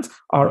 2%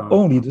 are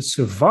only the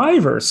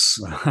survivors.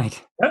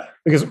 Right. Yeah?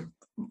 Because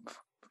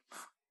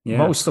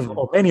most of,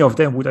 or many of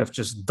them would have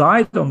just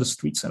died on the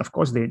streets. And of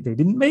course, they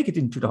didn't make it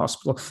into the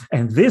hospital.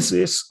 And this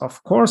is,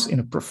 of course,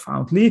 in a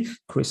profoundly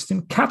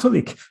Christian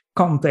Catholic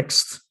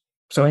context.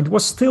 So it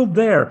was still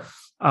there.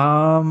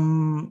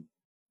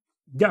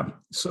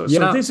 So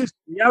this is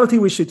reality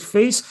we should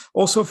face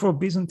also for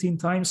Byzantine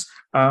times.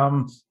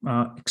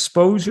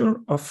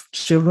 Exposure of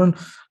children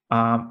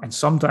and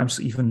sometimes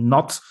even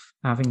not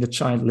having the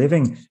child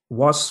living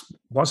was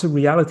a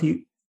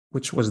reality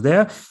which was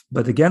there.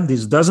 But again,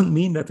 this doesn't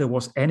mean that there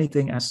was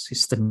anything as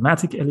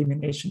systematic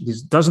elimination.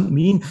 This doesn't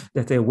mean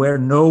that there were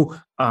no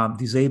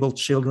disabled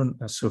children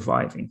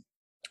surviving.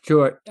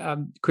 Sure.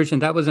 Christian,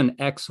 that was an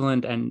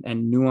excellent and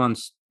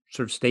nuanced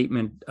sort of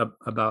statement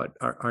about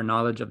our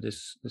knowledge of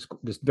this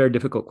very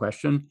difficult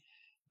question.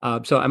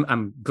 So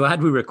I'm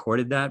glad we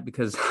recorded that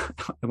because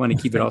I want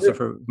to keep it also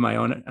for my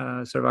own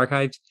sort of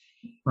archives.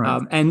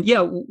 Right. And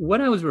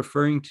what I was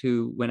referring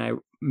to when I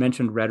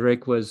mentioned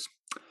rhetoric was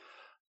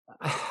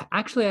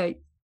actually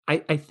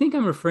I think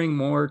I'm referring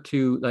more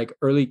to like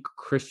early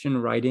Christian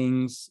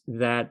writings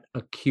that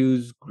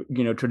accuse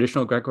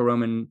traditional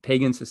Greco-Roman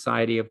pagan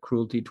society of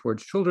cruelty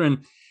towards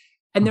children,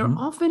 and they're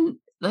often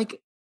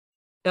like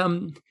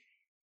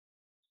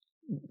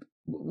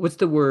what's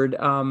the word?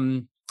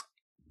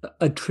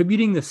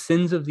 Attributing the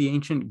sins of the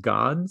ancient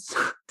gods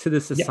to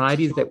the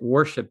societies that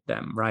worship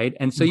them, right?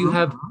 And so you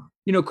have,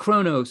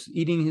 Kronos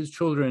eating his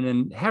children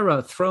and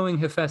Hera throwing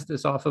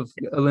Hephaestus off of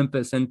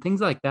Olympus and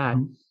things like that.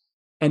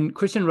 And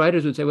Christian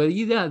writers would say, well,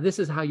 this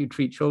is how you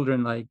treat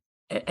children. Like,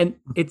 and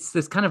it's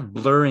this kind of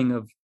blurring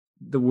of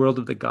the world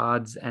of the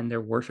gods and their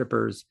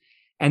worshipers.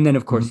 And then,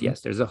 of course, yes,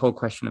 there's a whole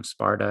question of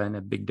Sparta and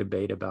a big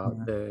debate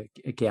about the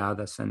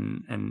Achaeadas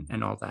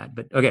and all that.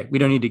 But okay, we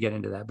don't need to get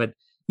into that. But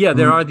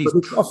there are these. But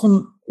it's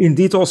often,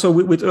 indeed, also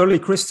with early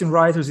Christian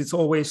writers, it's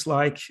always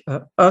like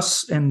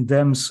us and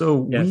them. So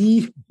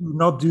we do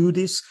not do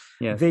this;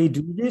 they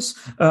do this.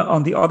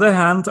 On the other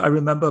hand, I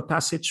remember a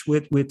passage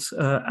with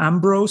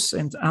Ambrose,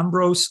 and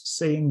Ambrose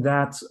saying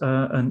that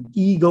an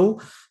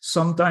eagle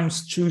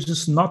sometimes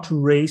chooses not to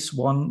raise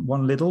one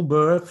little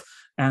bird.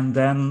 And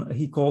then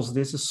he calls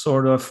this a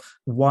sort of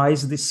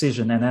wise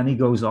decision. And then he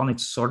goes on,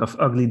 it's sort of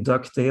ugly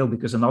ducktail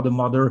because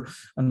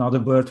another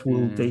bird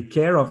will take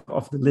care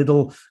of the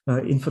little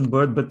infant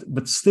bird.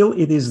 But still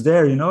it is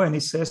there, and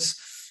he says,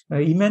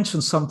 he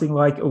mentions something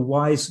like a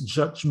wise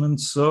judgment.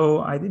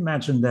 So I'd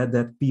imagine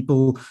that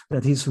people,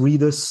 that his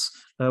readers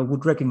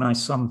would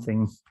recognize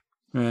something.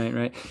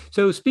 Right.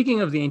 So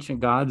speaking of the ancient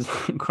gods,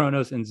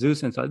 Kronos and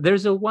Zeus and so on,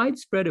 there's a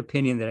widespread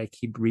opinion that I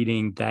keep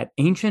reading that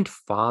ancient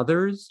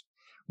fathers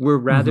were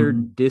rather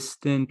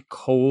distant,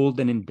 cold,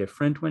 and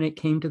indifferent when it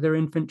came to their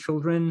infant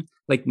children,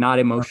 like not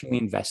emotionally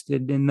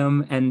invested in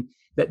them. And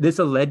that this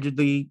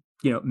allegedly,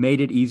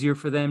 made it easier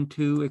for them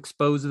to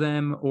expose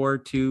them or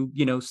to,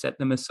 set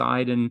them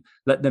aside and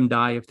let them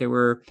die if they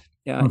were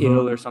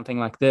ill or something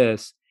like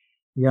this.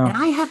 Yeah. And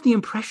I have the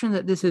impression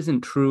that this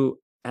isn't true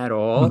at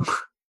all.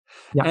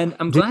 Yeah. And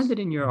I'm glad that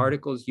in your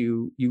articles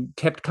you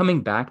kept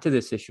coming back to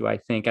this issue, I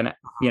think. And,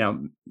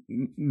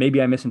 maybe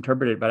I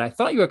misinterpreted, but I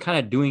thought you were kind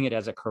of doing it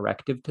as a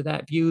corrective to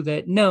that view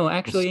that, no,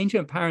 actually,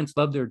 ancient parents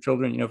loved their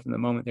children, from the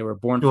moment they were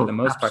born for the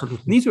most part. And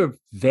these were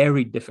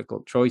very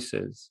difficult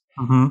choices.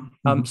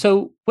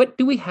 So what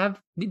do we have?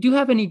 Do you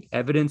have any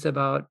evidence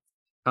about,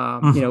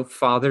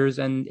 fathers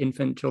and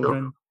infant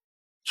children?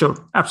 Sure,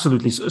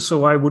 absolutely.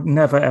 So I would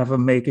never ever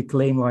make a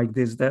claim like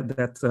this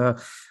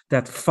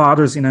that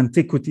fathers in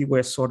antiquity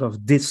were sort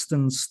of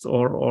distanced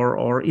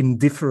or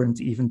indifferent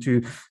even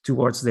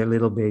towards their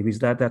little babies.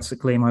 That's a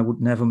claim I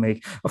would never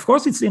make. Of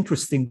course, it's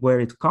interesting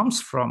where it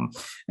comes from,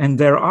 and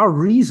there are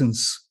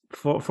reasons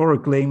for a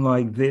claim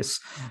like this.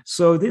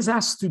 So this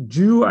has to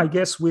do, I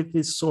guess, with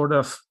this sort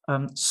of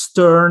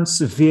stern,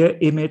 severe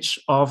image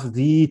of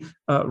the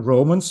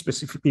Romans,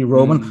 specifically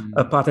Roman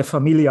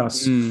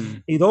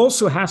paterfamilias. It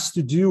also has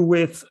to do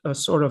with a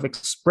sort of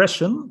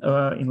expression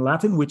in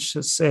Latin which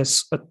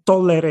says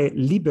tollere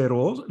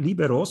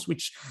liberos,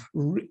 which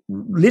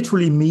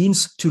literally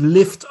means to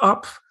lift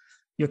up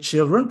your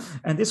children.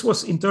 And this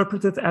was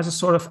interpreted as a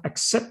sort of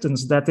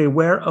acceptance that they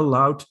were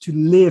allowed to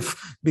live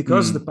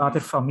because the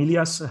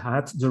paterfamilias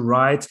had the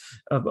right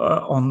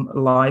on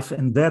life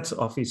and death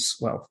of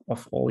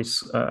all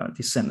his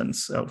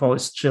descendants, of all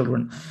his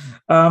children.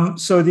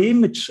 So the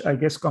image, I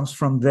guess, comes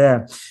from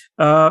there.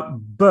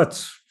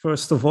 But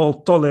first of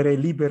all, tollere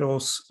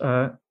liberos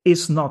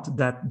is not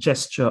that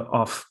gesture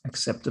of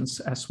acceptance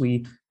as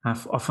we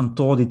have often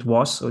thought it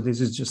was. So this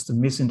is just a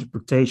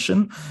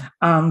misinterpretation.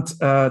 And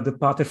the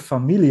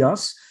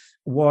paterfamilias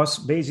was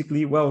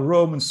basically,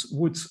 Romans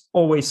would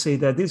always say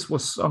that this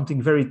was something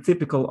very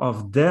typical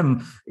of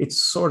them. It's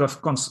sort of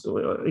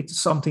it's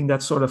something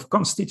that sort of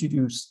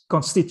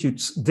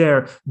constitutes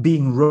their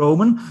being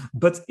Roman,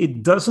 but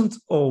it doesn't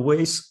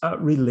always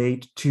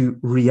relate to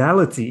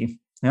reality.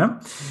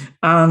 Yeah,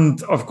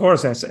 and of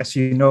course, as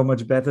you know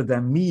much better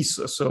than me,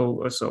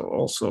 so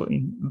also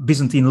in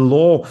Byzantine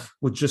law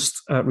would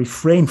just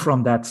refrain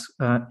from that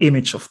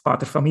image of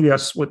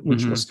paterfamilias,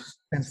 which was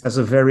as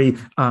a very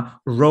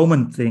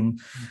Roman thing.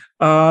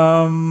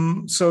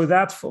 So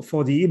that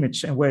for the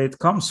image and where it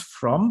comes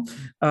from,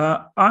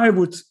 I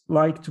would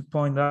like to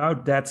point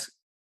out that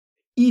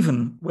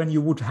even when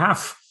you would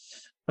have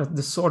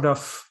the sort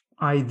of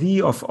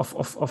idea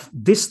of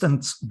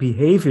distant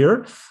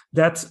behavior,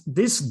 that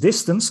this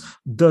distance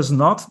does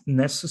not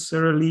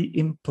necessarily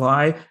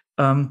imply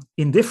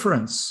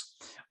indifference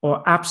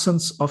or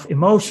absence of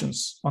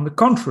emotions. On the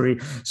contrary,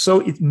 so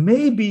it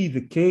may be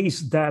the case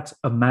that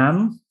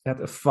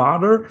a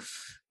father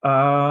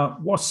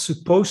was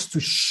supposed to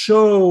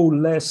show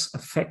less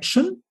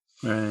affection,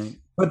 right?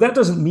 But that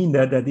doesn't mean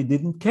that he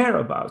didn't care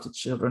about the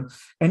children.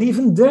 And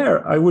even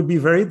there, I would be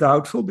very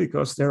doubtful,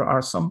 because there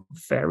are some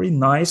very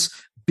nice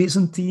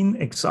Byzantine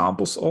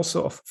examples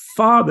also of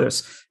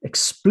fathers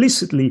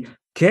explicitly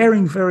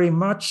caring very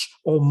much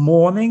or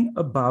mourning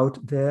about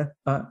their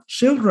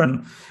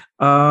children.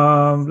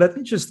 Let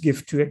me just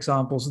give two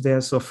examples.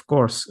 There's, of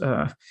course,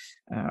 and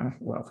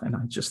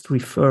I just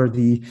refer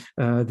the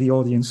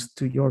audience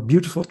to your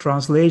beautiful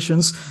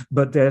translations,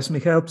 but there's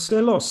Michael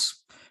Psellos,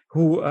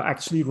 who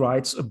actually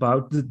writes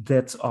about the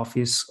death of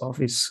his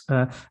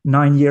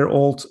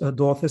 9-year-old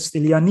daughter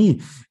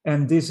Styliani.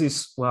 And this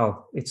is,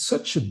 it's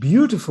such a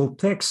beautiful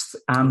text,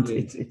 and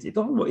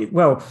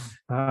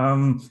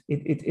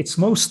it's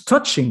most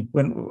touching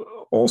when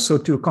also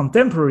to a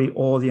contemporary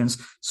audience.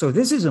 So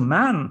this is a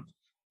man.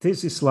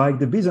 This is like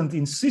the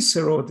Byzantine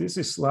Cicero. This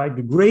is like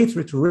the great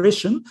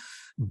rhetorician,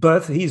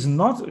 but he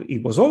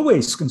was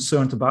always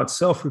concerned about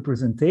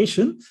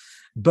self-representation,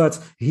 but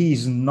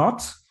he's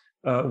not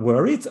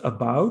worried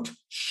about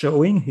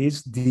showing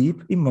his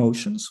deep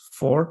emotions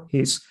for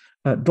his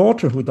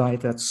daughter, who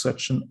died at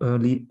such an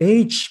early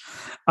age.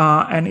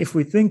 And if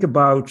we think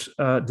about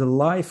the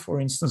life, for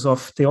instance,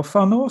 of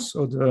Theophanos,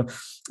 so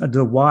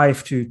the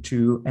wife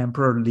to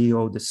Emperor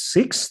Leo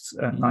VI,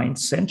 9th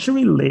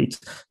century, late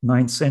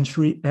 9th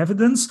century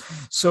evidence.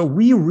 So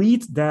we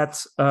read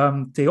that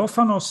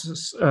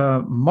Theophanos'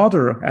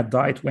 mother had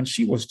died when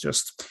she was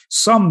just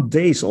some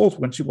days old,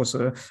 when she was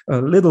a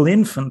little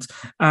infant.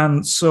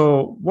 And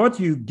so what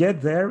you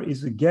get there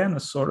is, again, a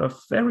sort of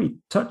very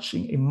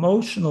touching,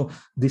 emotional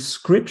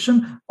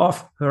description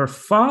of her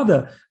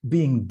father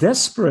being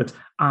desperate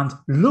and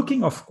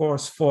looking, of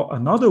course, for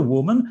another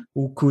woman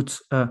who could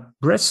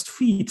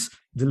breastfeed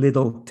the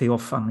little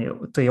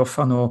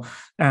Theophano.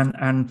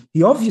 And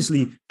he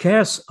obviously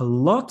cares a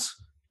lot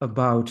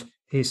about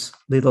his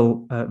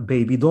little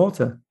baby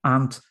daughter,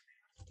 and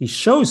he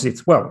shows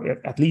it. Well,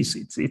 at least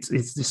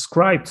it's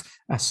described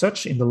as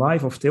such in the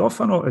life of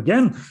Theophano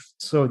again.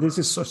 So this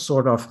is a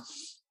sort of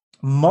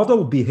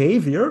model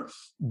behavior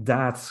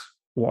that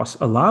was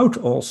allowed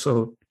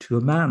also to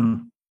a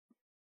man.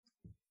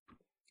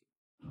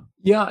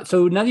 Yeah.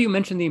 So now that you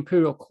mentioned the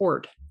imperial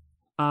court,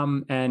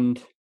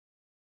 and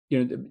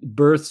the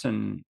births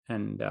and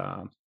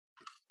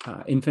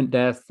infant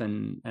death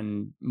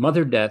and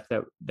mother death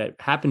that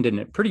happened in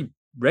it pretty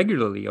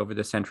regularly over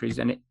the centuries,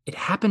 and it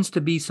happens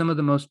to be some of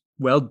the most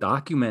well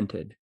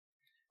documented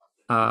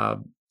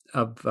of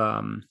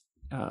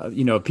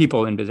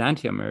people in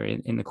Byzantium or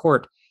in the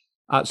court.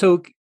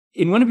 So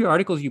in one of your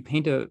articles, you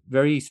paint a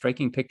very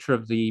striking picture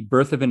of the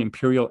birth of an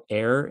imperial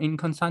heir in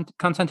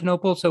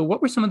Constantinople. So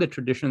what were some of the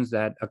traditions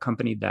that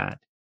accompanied that?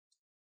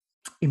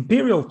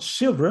 Imperial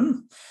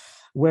children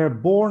were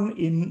born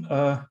in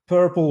a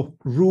purple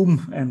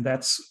room, and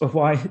that's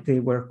why they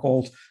were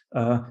called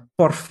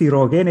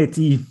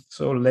porphyrogeneti,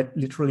 so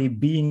literally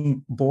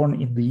being born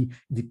in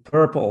the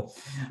purple.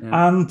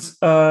 Yeah. And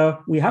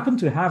we happen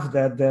to have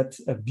that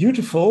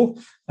beautiful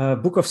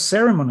book of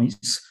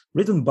ceremonies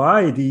written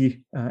by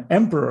the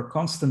Emperor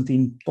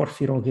Constantine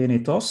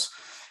Porphyrogenetos,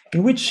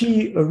 in which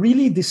he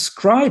really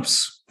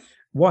describes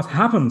what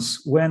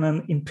happens when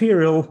an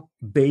imperial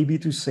baby,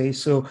 to say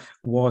so,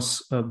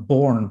 was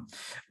born.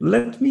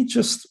 Let me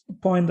just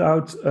point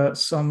out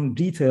some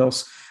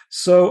details.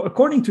 So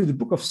according to the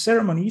Book of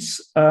Ceremonies,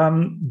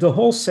 the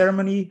whole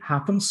ceremony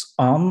happens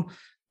on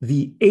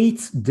the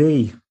 8th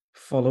day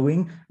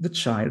following the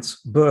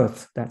child's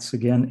birth. That's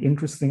again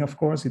interesting, of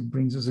course. It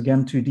brings us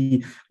again to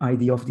the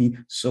idea of the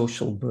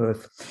social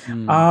birth.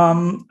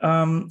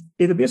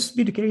 It appears to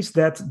be the case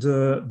that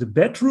the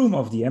bedroom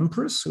of the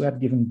empress who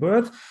had given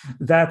birth,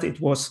 that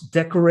it was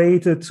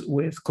decorated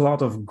with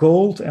cloth of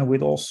gold and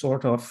with all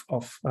sort of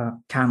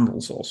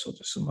candles also.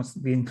 There must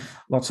have been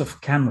lots of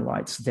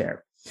candlelights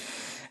there.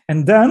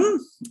 And then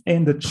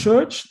in the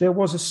church, there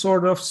was a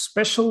sort of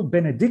special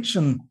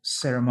benediction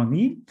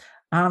ceremony.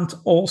 And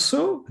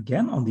also,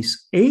 again, on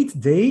this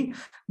 8th day,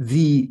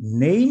 the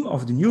name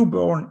of the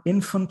newborn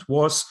infant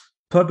was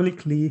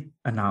publicly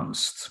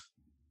announced.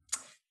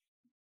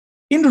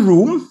 In the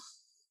room,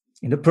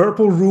 in the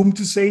purple room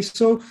to say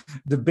so,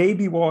 the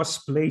baby was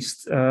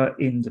placed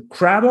in the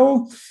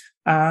cradle,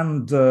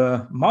 and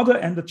the mother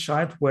and the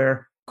child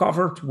were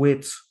covered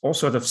with all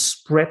sorts of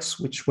spreads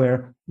which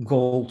were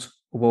gold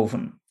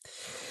woven.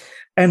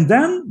 And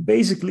then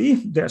basically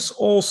there's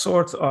all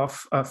sorts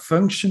of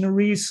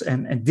functionaries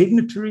and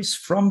dignitaries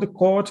from the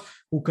court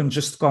who can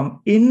just come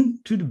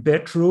into the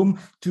bedroom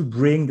to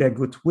bring their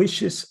good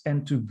wishes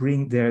and to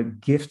bring their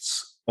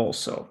gifts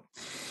also.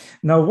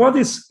 Now, what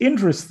is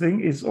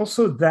interesting is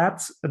also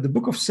that the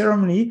Book of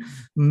Ceremony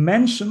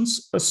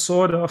mentions a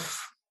sort of,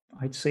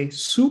 I'd say,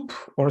 soup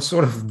or a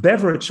sort of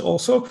beverage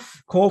also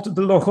called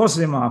the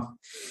logosema.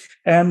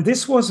 And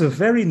this was a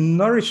very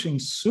nourishing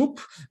soup,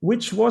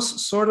 which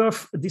was sort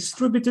of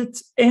distributed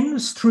in the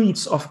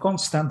streets of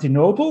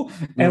Constantinople,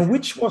 and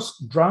which was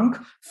drunk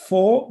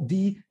for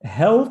the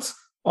health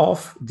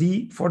of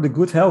for the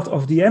good health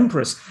of the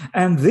empress.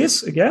 And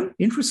this, again,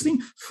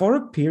 interesting, for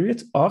a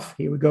period of,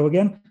 here we go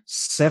again,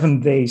 7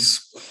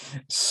 days.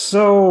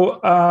 So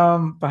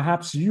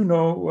perhaps you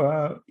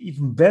know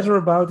even better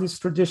about these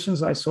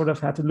traditions. I sort of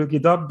had to look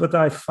it up, but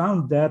I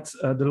found that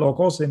the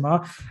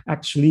logosema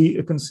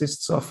actually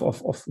consists of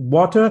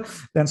water,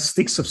 then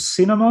sticks of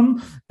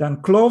cinnamon, then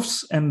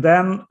cloves, and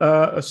then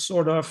a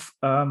sort of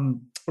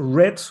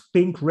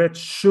pink red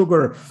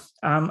sugar.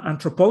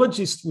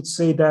 Anthropologists would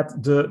say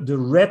that the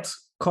red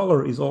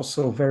color is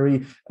also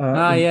very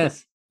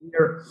yes.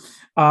 Here.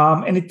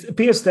 And it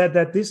appears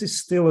that this is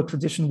still a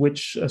tradition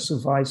which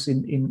survives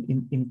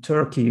in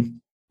Turkey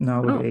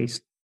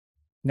nowadays.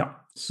 No.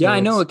 So yeah,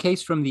 I know a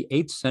case from the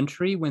 8th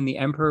century when the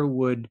emperor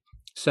would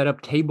set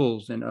up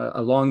tables and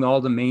along all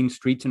the main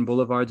streets and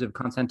boulevards of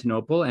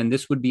Constantinople, and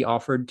this would be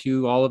offered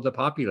to all of the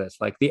populace,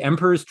 like the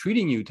emperor is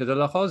treating you to the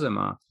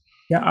logosema.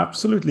 Yeah,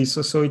 absolutely.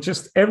 So it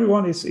just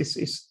everyone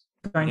is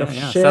kind of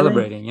sharing,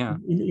 celebrating,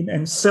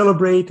 and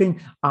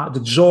celebrating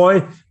the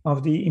joy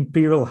of the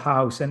imperial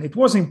house. And it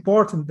was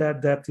important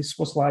that this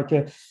was like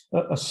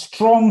a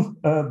strong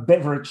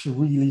beverage,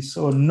 really,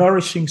 so a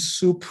nourishing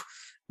soup.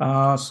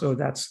 So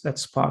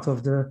that's part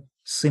of the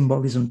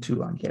symbolism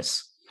too, I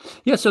guess.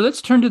 Yeah, so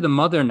let's turn to the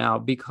mother now,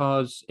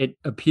 because it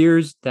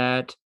appears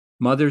that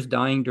mothers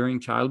dying during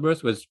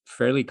childbirth was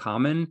fairly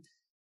common.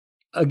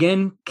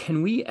 Again,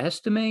 can we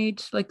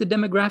estimate like the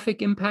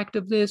demographic impact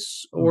of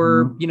this,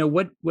 or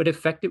what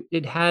effect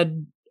it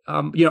had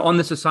on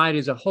the society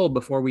as a whole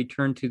before we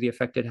turn to the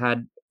effect it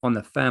had on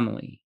the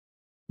family?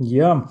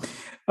 Yeah.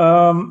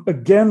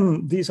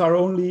 Again, these are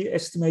only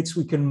estimates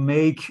we can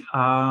make,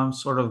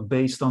 sort of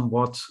based on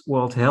what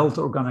World Health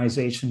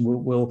Organization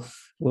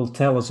will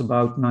tell us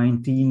about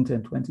 19th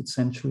and 20th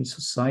century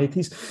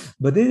societies.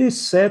 But it is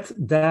said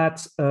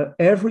that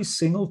every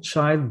single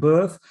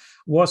childbirth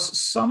was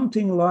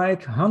something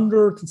like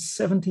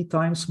 170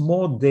 times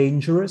more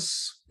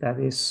dangerous, that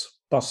is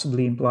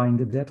possibly implying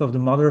the death of the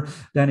mother,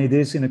 than it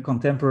is in a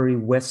contemporary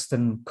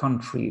Western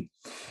country.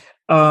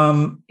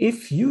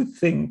 If you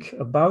think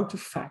about the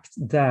fact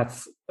that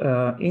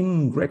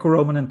in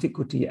Greco-Roman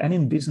antiquity and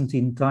in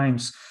Byzantine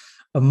times,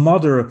 a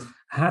mother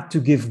had to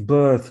give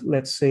birth,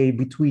 let's say,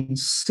 between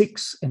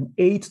 6 and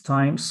 8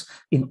 times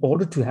in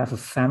order to have a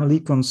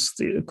family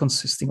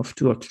consisting of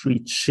 2 or 3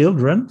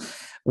 children,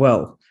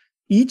 well,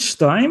 each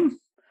time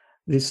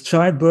this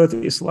childbirth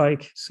is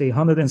like, say,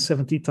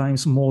 170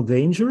 times more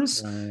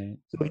dangerous. Right.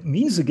 So it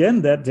means,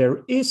 again, that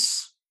there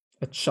is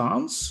a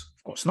chance,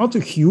 of course, not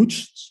a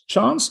huge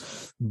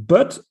chance,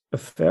 but a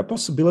fair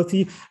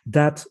possibility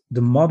that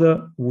the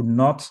mother would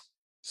not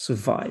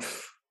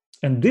survive.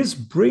 And this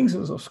brings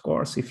us, of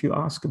course, if you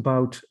ask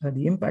about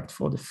the impact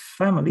for the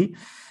family,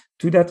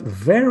 to that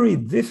very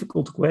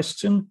difficult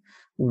question: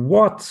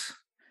 what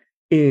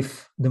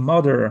if the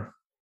mother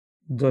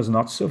does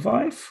not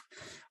survive,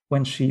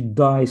 when she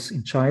dies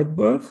in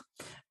childbirth,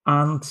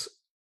 and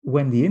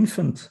when the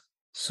infant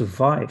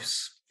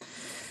survives.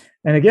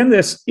 And again,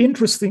 there's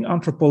interesting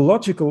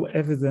anthropological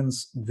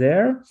evidence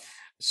there.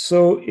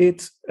 So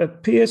it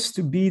appears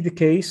to be the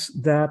case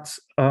that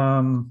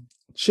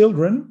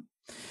children,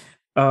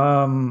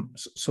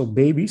 so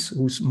babies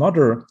whose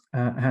mother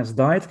has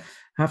died,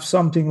 have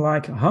something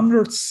like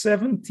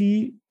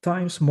 170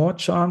 times more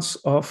chance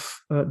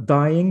of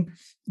dying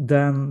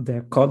than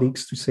their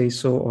colleagues, to say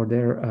so, or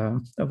their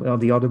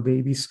the other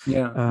babies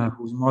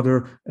whose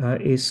mother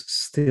is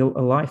still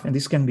alive. And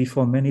this can be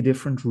for many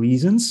different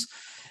reasons.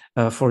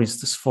 For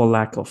instance, for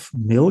lack of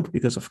milk,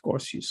 because of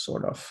course you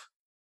sort of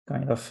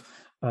kind of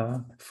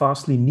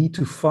fastly need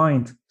to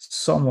find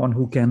someone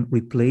who can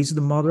replace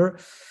the mother.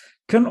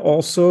 Can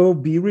also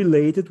be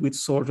related with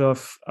sort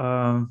of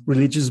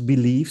religious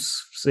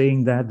beliefs,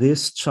 saying that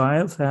this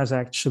child has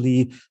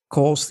actually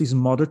caused his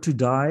mother to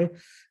die,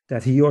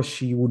 that he or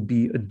she would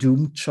be a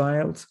doomed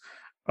child.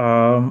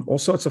 All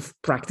sorts of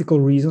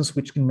practical reasons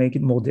which can make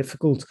it more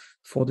difficult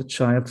for the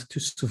child to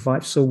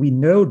survive. So we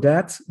know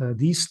that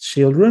these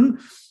children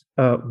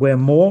were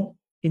more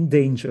in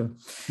danger.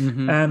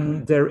 Mm-hmm.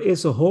 And there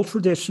is a whole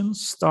tradition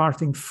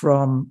starting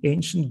from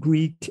ancient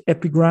Greek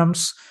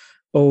epigrams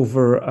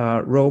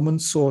over Roman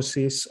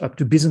sources up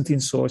to Byzantine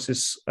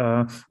sources,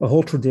 a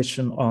whole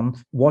tradition on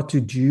what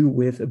to do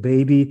with a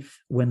baby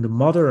when the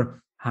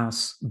mother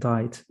has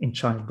died in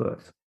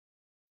childbirth.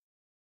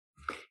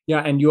 Yeah,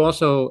 and you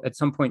also at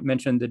some point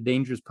mentioned the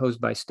dangers posed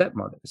by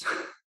stepmothers.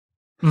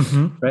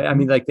 Mm-hmm. Right? I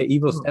mean, like the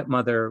evil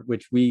stepmother,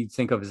 which we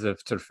think of as a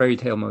sort of fairy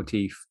tale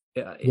motif,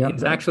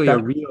 it's actually a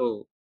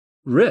real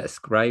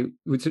risk, right?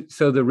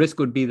 So the risk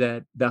would be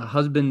that the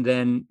husband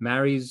then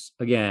marries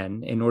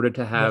again in order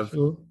to have,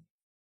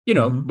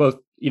 both,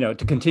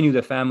 to continue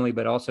the family,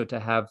 but also to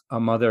have a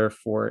mother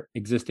for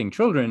existing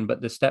children.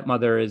 But the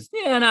stepmother is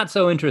not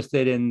so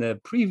interested in the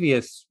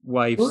previous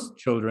wife's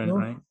children,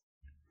 right?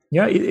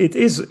 Yeah, it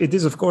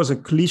is of course a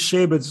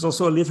cliche, but it's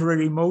also a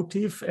literary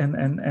motif,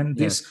 and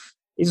this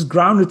is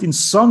grounded in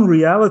some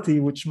reality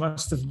which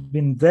must have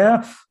been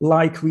there,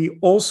 like we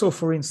also,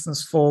 for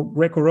instance, for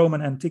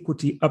Greco-Roman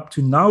antiquity up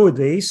to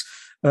nowadays,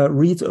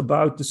 read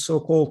about the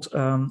so-called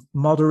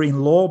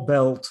mother-in-law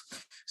belt.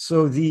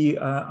 So the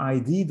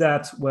idea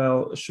that,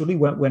 well, surely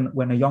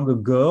when a younger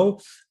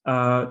girl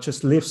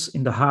just lives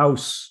in the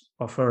house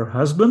of her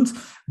husband,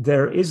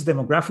 there is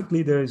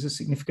a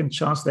significant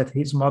chance that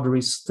his mother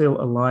is still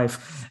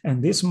alive,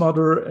 and this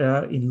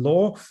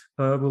mother-in-law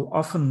will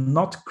often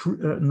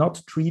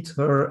not treat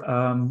her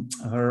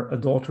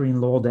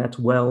daughter-in-law that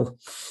well.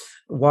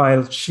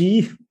 While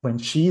when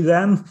she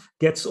then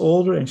gets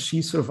older and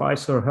she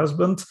survives her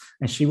husband,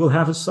 and she will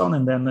have a son,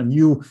 and then a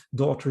new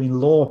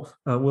daughter-in-law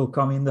will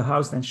come in the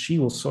house, then she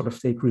will sort of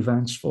take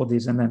revenge for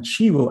this, and then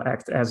she will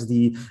act as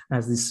the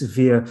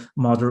severe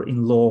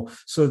mother-in-law.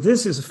 So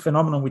this is a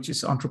phenomenon which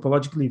is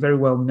anthropologically very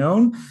well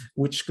known,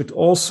 which could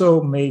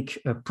also make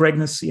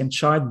pregnancy and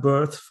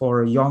childbirth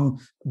for a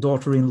young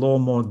daughter-in-law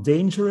more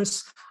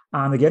dangerous.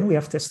 And again, we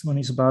have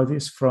testimonies about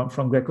this from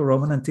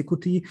Greco-Roman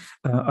antiquity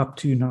up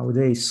to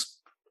nowadays.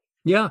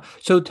 Yeah.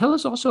 So tell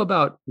us also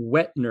about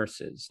wet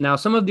nurses. Now,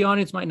 some of the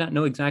audience might not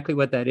know exactly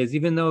what that is,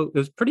 even though it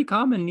was pretty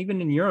common even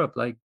in Europe,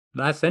 like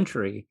last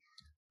century.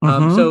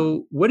 Mm-hmm.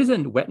 So what is a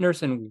wet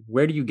nurse and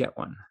where do you get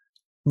one?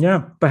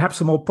 Yeah, perhaps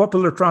a more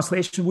popular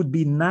translation would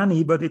be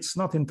nanny, but it's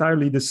not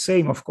entirely the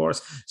same, of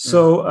course.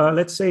 So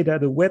let's say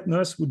that a wet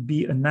nurse would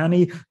be a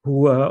nanny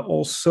who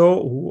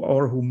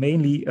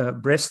mainly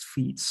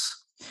breastfeeds.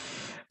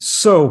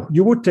 So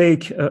you would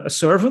take a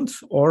servant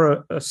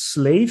or a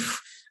slave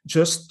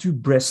just to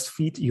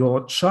breastfeed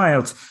your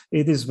child.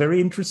 It is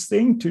very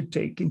interesting to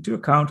take into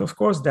account, of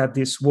course, that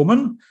this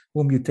woman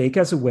whom you take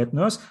as a wet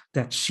nurse,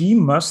 that she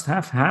must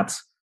have had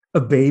a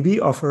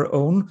baby of her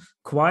own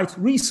quite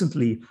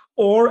recently,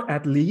 or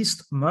at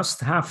least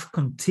must have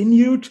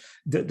continued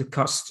the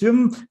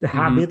custom, the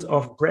habit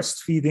of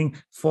breastfeeding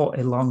for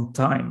a long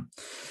time.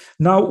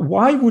 Now,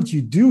 why would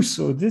you do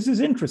so? This is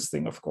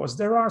interesting, of course.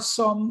 There are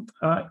some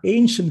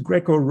ancient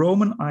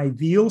Greco-Roman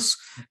ideals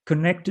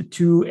connected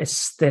to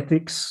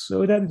aesthetics,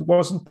 so that it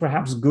wasn't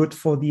perhaps good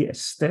for the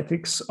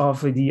aesthetics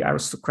of the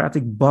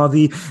aristocratic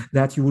body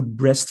that you would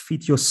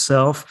breastfeed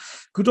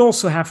yourself. Could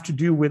also have to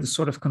do with a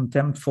sort of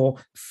contempt for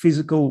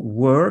physical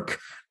work.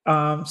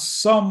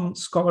 Some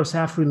scholars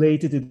have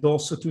related it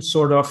also to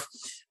sort of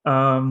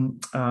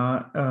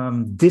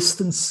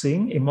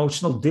distancing,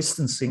 emotional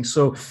distancing.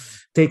 So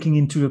taking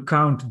into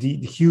account the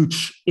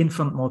huge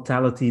infant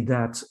mortality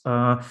that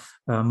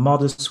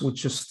mothers would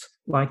just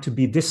like to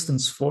be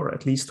distanced for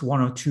at least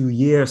 1 or 2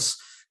 years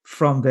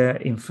from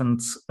their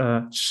infant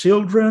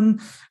children.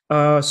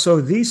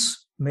 So these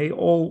may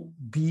all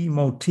be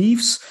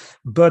motifs,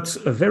 but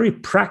a very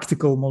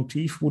practical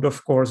motif would,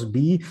 of course,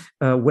 be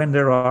when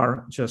there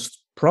are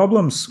just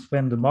problems,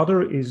 when the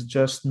mother is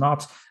just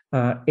not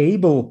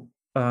able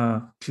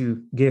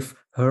to give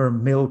her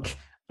milk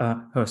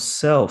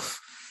herself.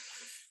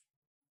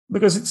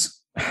 Because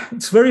it's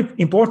it's very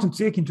important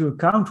to take into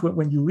account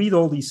when you read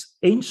all these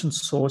ancient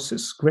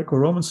sources,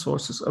 Greco-Roman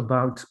sources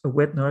about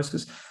wet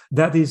nurses,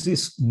 that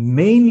is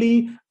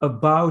mainly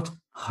about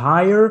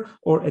higher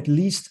or at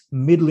least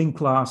middling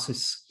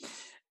classes.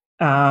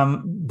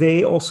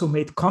 They also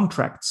made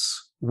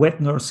contracts, wet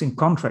nursing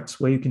contracts,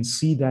 where you can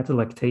see that the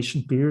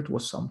lactation period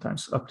was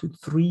sometimes up to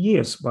 3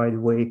 years, by the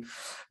way.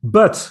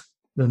 But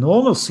the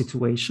normal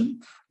situation,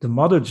 the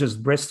mother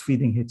just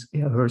breastfeeding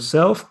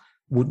herself,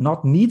 would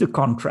not need a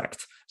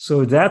contract.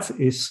 So that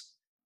is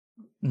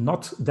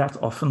not that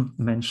often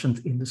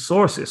mentioned in the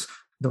sources,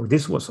 though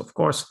this was, of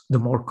course, the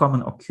more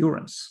common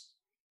occurrence.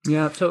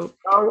 Yeah. So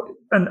now,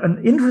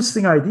 an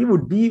interesting idea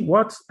would be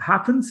what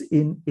happened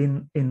in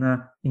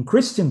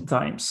Christian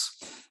times,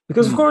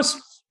 because of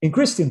course in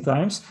Christian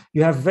times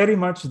you have very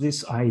much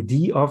this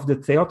idea of the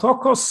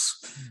Theotokos.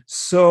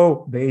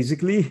 So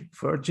basically,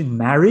 Virgin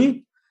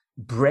Mary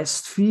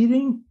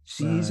breastfeeding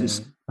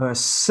Jesus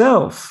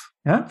herself.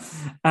 Yeah?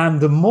 And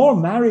the more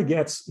Mary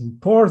gets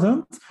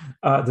important,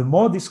 the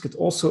more this could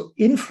also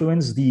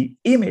influence the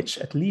image,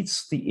 at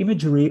least the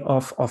imagery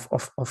of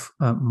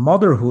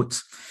motherhood.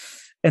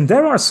 And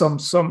there are some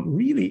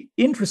really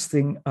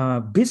interesting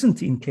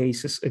Byzantine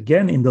cases,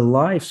 again, in the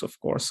lives, of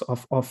course,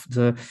 of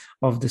the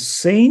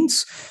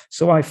saints.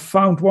 So I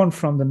found one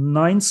from the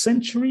 9th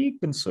century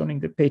concerning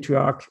the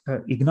Patriarch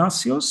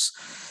Ignatius,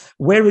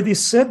 where it is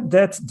said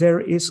that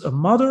there is a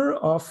mother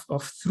of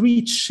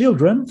 3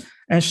 children,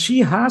 and she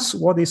has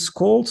what is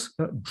called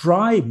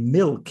dry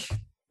milk.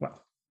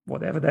 Well,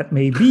 whatever that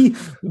may be,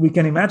 we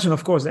can imagine,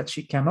 of course, that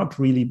she cannot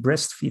really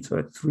breastfeed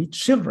her 3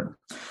 children.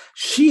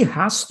 She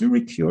has to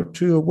recur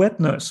to a wet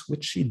nurse,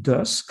 which she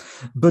does.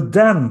 But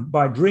then,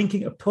 by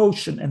drinking a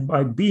potion and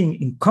by being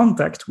in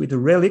contact with the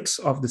relics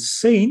of the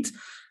saint,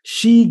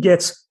 she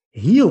gets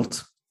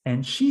healed.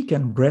 And she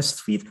can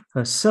breastfeed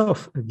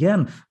herself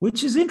again,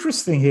 which is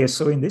interesting here.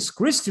 So in this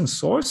Christian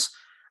source,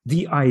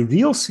 the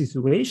ideal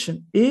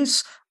situation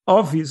is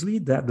obviously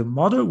that the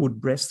mother would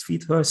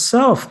breastfeed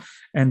herself.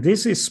 And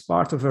this is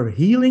part of her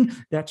healing,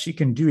 that she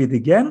can do it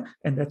again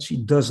and that she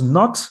does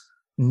not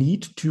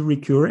need to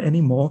recur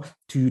anymore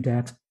to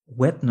that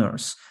wet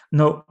nurse.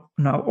 Now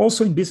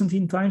also in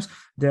Byzantine times,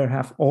 there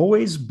have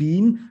always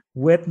been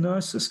wet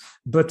nurses,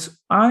 but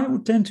I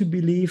would tend to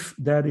believe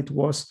that it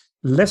was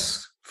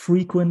less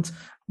frequent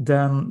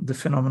than the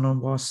phenomenon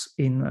was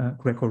in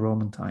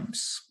Greco-Roman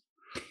times.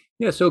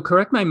 Yeah, so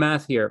correct my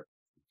math here.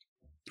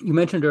 You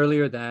mentioned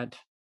earlier that,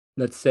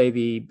 let's say,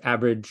 the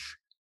average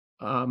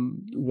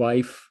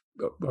wife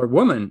or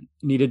woman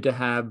needed to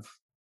have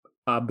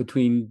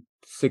between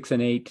 6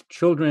 and 8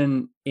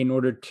 children in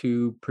order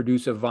to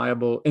produce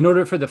in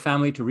order for the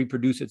family to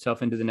reproduce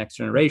itself into the next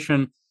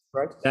generation.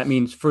 Right. That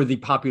means for the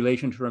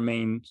population to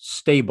remain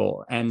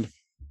stable. And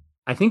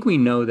I think we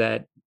know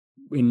that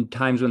in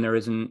times when there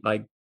isn't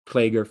like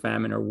plague or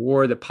famine or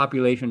war, the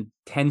population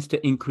tends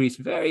to increase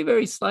very,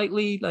 very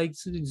slightly, like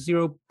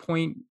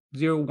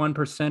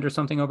 0.01% or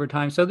something over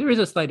time. So there is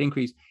a slight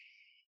increase.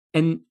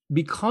 And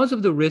because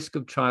of the risk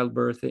of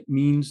childbirth, it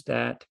means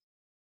that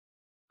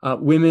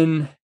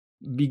women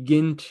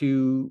begin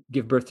to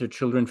give birth to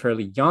children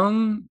fairly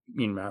young,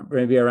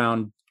 maybe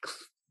around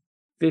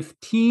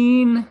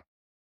 15,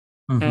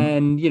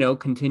 and,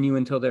 continue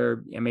until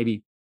they're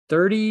maybe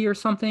 30 or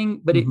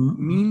something. But it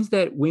means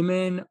that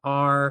women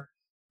are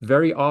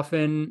very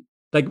often,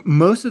 like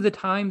most of the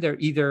time, they're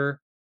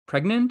either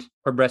pregnant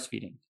or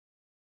breastfeeding.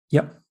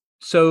 Yep.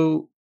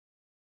 So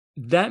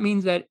that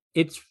means that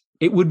it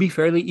would be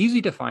fairly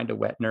easy to find a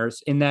wet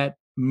nurse, in that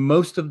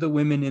most of the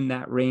women in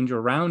that range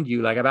around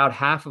you, like about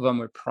half of them,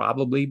 were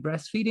probably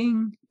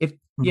breastfeeding, if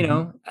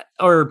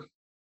or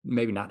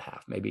maybe not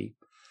half, maybe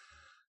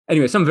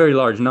anyway, some very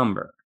large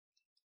number.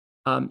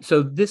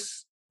 So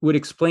this would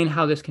explain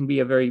how this can be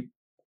a very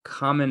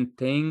common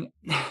thing.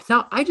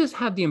 Now, I just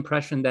have the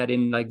impression that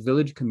in like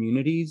village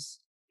communities,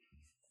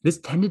 this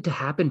tended to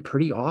happen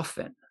pretty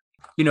often.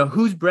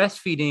 Who's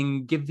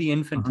breastfeeding, give the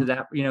infant to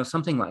that,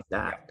 something like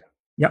that.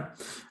 Yeah,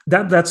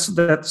 that's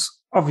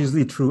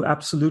obviously true.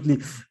 Absolutely.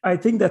 I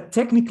think that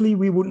technically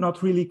we would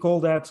not really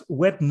call that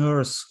wet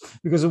nurse,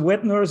 because a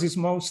wet nurse is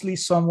mostly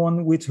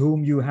someone with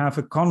whom you have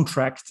a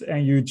contract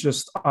and you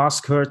just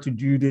ask her to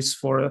do this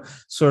for a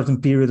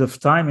certain period of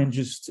time, and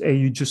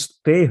you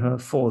just pay her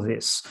for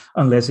this,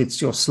 unless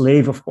it's your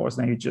slave, of course.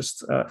 Then you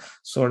just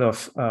order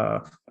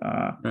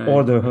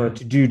her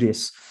to do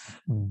this.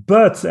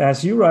 But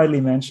as you rightly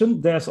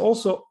mentioned, there's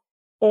also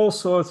all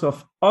sorts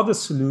of other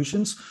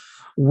solutions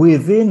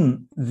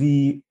within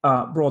the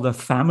broader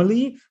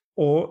family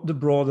or the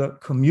broader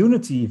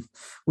community,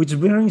 which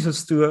brings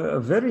us to a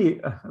very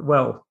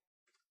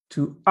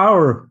to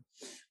our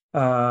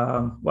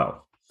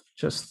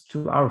just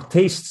to our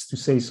tastes, to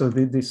say so.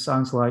 This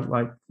sounds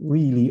like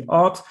really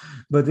odd,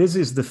 but this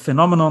is the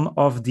phenomenon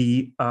of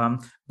the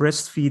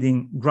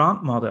breastfeeding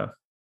grandmother.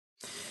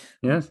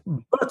 Yes.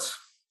 But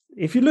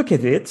if you look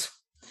at it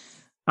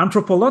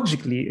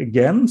anthropologically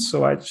again,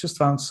 so I just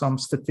found some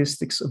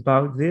statistics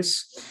about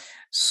this.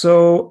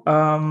 So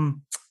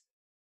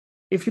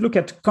if you look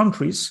at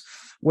countries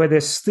where they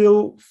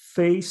still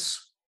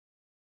face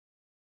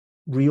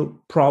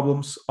real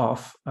problems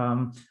of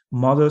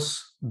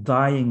mothers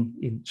dying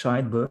in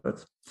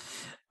childbirth.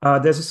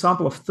 There's a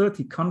sample of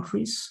 30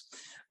 countries.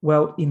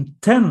 Well, in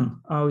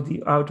 10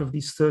 out of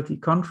these 30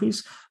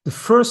 countries, the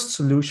first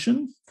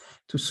solution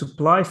to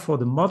supply for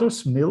the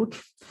mother's milk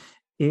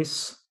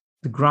is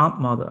the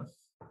grandmother.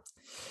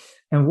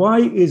 And why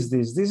is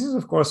this? This is,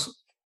 of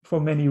course,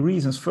 for many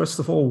reasons. First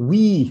of all,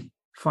 we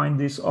find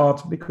this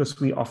odd because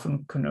we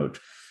often connote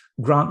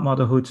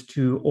grandmotherhood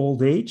to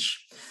old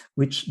age,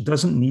 which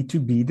doesn't need to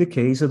be the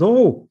case at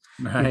all.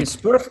 Right. It is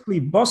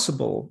perfectly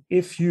possible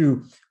if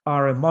you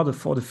are a mother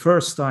for the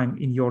first time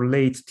in your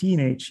late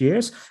teenage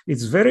years,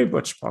 it's very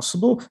much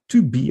possible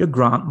to be a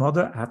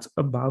grandmother at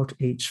about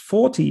age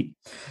 40.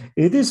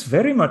 It is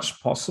very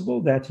much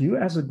possible that you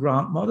as a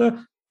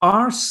grandmother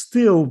are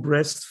still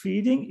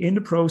breastfeeding, in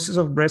the process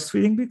of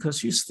breastfeeding,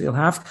 because you still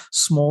have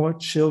smaller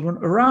children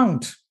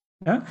around.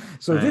 Yeah?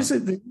 So right. This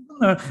is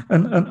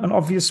an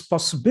obvious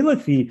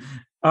possibility.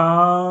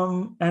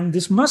 And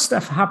this must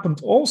have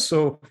happened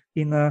also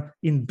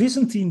in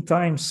Byzantine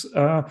times.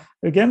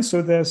 Again,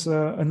 so there's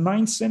a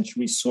 9th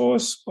century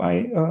source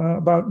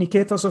about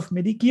Niketas of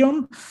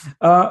Medikion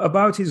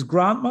about his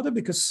grandmother,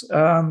 because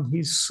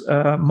his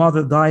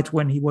mother died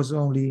when he was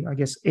only, I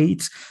guess,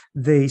 8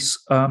 days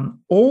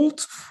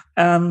old.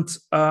 And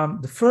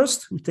the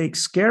first who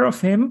takes care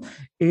of him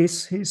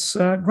is his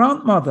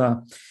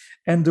grandmother.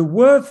 And the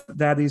word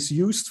that is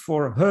used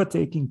for her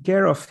taking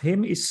care of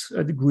him is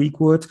the Greek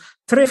word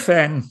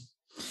trephen,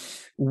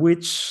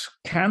 which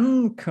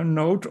can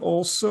connote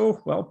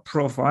also, well,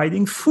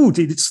 providing food.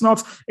 It's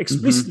not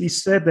explicitly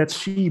said that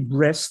she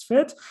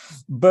breastfed,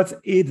 but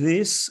it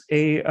is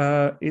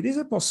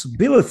a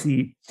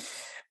possibility.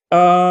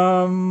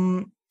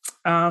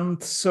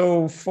 And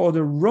so for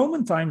the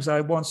Roman times, I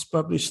once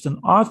published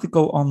an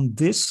article on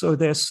this. So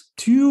there's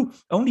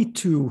only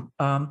two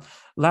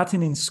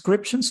Latin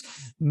inscriptions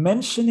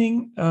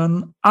mentioning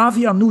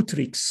avia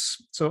nutrix.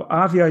 So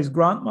avia is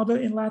grandmother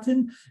in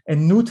Latin,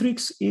 and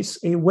nutrix is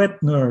a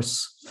wet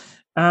nurse.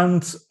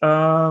 And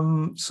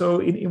so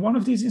in one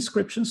of these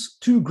inscriptions,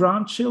 2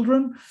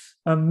 grandchildren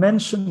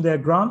mentioned their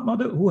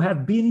grandmother who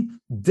had been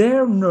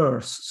their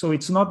nurse. So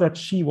it's not that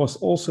she was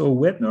also a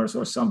wet nurse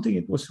or something,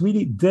 it was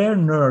really their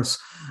nurse.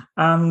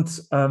 And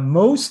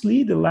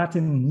mostly the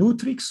Latin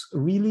nutrix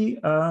really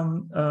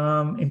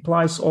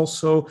implies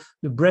also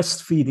the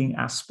breastfeeding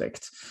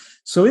aspect.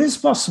 So it is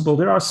possible.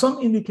 There are some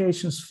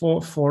indications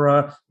for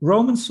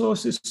Roman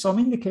sources, some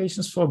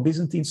indications for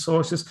Byzantine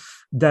sources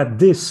that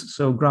this,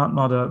 so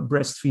grandmother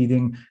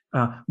breastfeeding,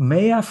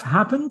 may have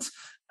happened.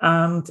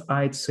 And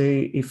I'd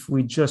say if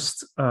we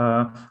just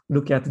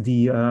look at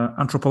the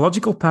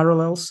anthropological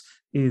parallels,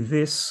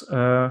 this,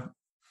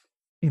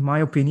 in my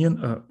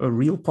opinion, a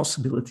real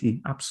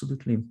possibility,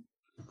 absolutely.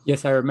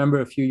 Yes, I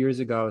remember a few years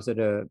ago, I was at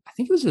I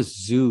think it was a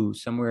zoo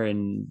somewhere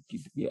in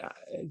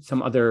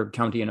some other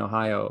county in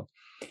Ohio.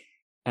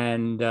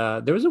 And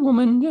there was a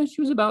woman,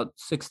 she was about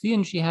 60,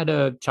 and she had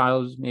a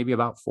child, maybe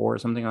about 4 or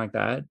something like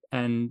that.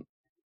 And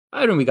I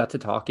don't know, we got to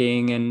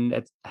talking, and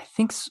I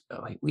think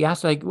we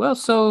asked, like, well,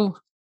 so,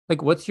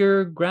 like, what's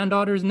your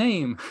granddaughter's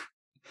name?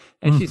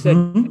 And she said,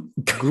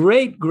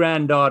 great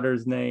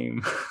granddaughter's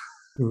name.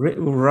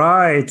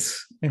 Right.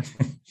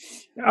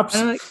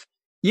 Like,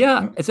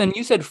 yeah. And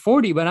you said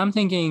 40, but I'm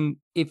thinking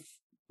if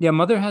your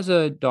mother has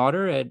a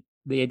daughter at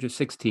the age of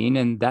 16,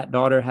 and that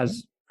daughter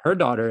has her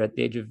daughter at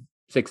the age of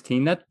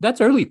 16, that's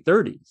early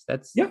 30s.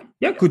 That's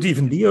could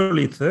even be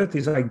early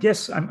 30s, I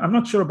guess. I'm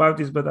not sure about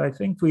this, but I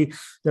think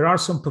there are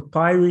some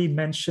papyri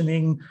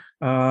mentioning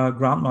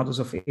grandmothers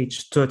of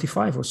age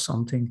 35 or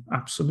something.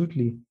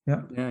 Absolutely.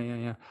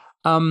 Yeah.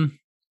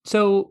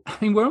 So I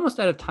mean, we're almost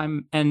out of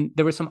time, and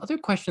there were some other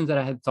questions that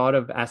I had thought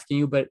of asking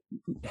you, but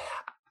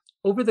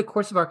over the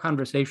course of our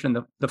conversation,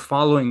 the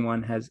following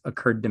one has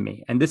occurred to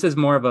me, and this is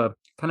more of a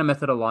kind of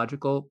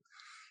methodological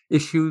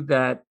issue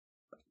that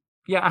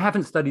I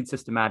haven't studied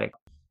systematic.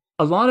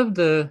 A lot of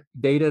the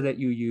data that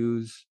you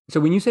use, so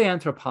when you say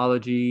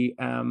anthropology,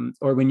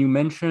 or when you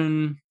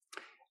mention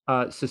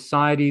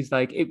societies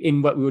like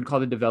in what we would call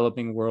the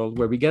developing world,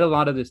 where we get a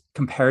lot of this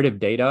comparative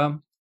data,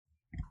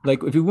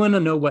 like if you want to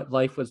know what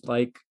life was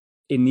like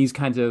in these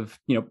kinds of,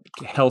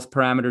 health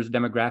parameters,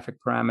 demographic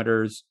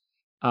parameters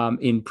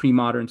in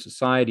pre-modern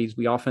societies,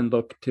 we often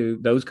look to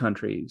those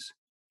countries.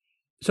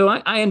 So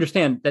I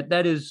understand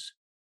that is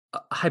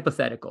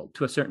hypothetical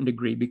to a certain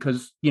degree,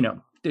 because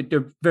there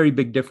are very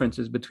big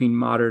differences between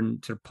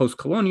modern sort of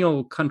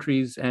post-colonial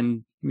countries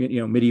and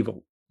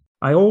medieval.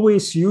 I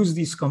always use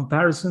these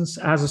comparisons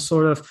as a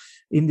sort of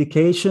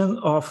indication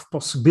of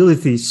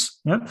possibilities,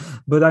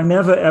 but I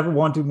never ever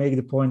want to make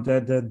the point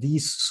that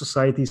these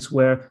societies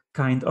were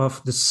kind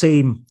of the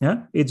same.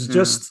 It's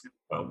just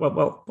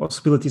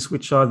possibilities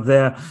which are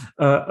there.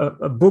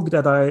 A book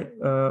that I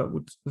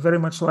would very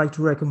much like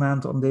to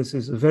recommend on this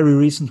is a very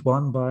recent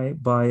one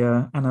by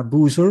Anna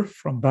Boozer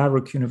from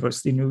Baruch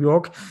University, New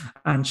York,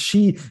 and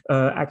she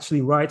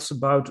actually writes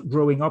about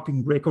growing up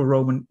in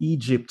Greco-Roman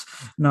Egypt.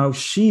 Now,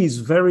 she is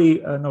very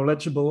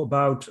knowledgeable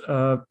about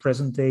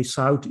present-day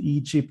South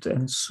Egypt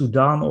and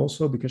Sudan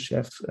also, because she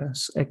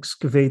has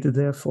excavated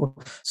there for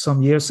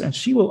some years, and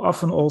she will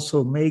often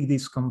also make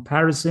these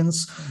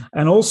comparisons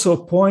and also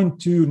point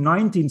to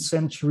 19th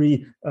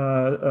century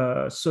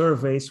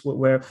surveys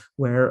where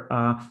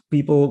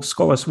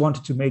scholars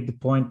wanted to make the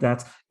point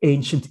that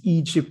ancient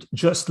Egypt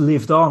just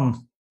lived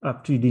on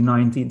up to the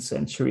 19th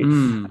century.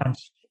 And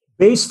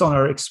based on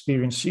her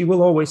experience, she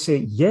will always say,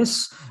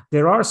 yes,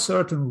 there are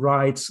certain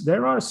rites,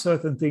 there are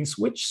certain things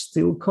which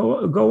still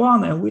go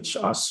on and which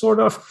are sort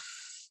of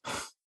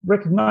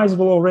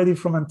recognizable already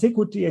from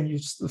antiquity, and you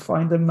still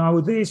find them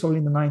nowadays or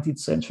in the 19th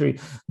century.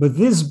 But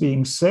this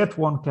being said,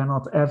 one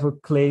cannot ever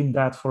claim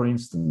that, for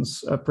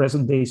instance,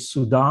 present-day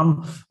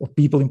Sudan or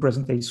people in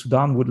present-day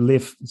Sudan would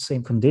live in the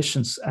same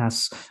conditions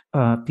as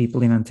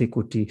people in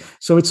antiquity.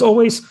 So it's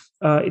always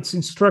it's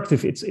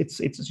instructive,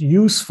 it's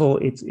useful,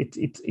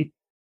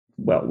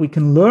 well, we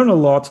can learn a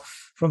lot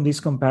from these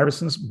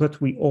comparisons, but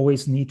we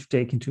always need to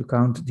take into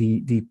account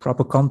the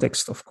proper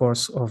context, of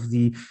course, of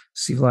the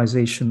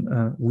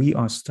civilization we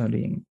are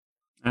studying.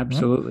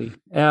 Absolutely.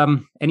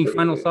 Any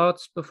final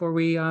thoughts before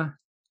we?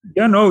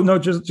 No,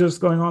 just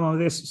going on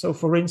this. So,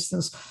 for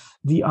instance,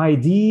 the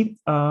idea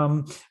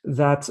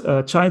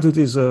that childhood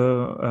is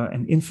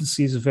and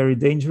infancy is a very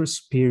dangerous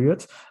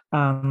period,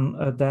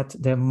 that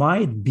there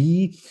might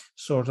be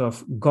sort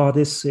of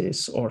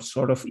goddesses or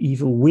sort of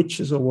evil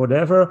witches or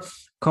whatever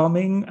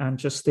coming and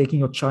just taking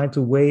your child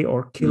away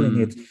or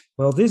killing it.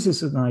 Well, this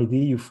is an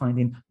idea you find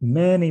in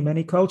many,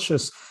 many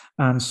cultures.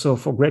 And so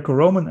for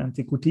Greco-Roman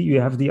antiquity,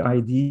 you have the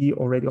idea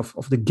already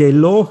of the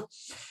Gelo,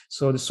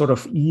 so the sort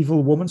of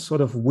evil woman, sort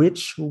of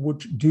witch who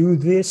would do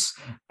this.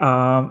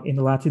 In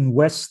the Latin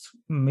West,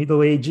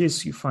 Middle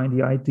Ages, you find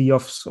the idea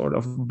of sort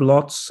of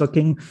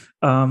blood-sucking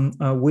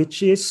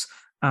witches.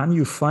 And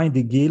you find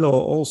the Gelo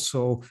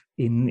also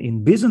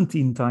in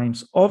Byzantine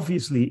times,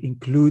 obviously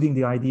including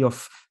the idea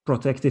of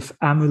protective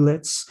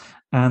amulets.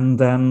 And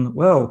then,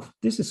 well,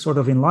 this is sort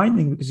of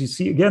enlightening because you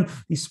see, again,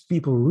 these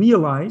people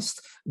realized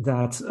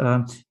that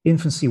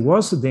infancy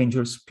was a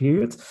dangerous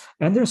period.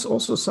 And there's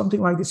also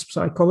something like this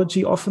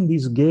psychology. Often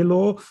these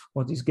Gelo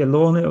or these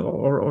Gelone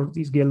or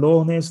these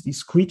Gelones,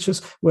 these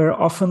creatures, were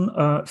often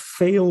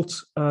failed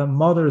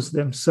mothers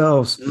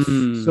themselves.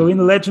 So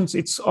in legends,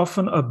 it's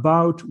often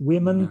about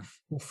women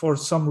who, for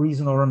some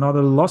reason or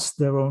another, lost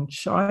their own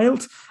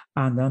child,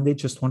 and then they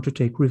just want to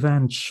take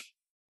revenge.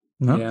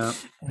 No? Yeah,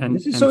 and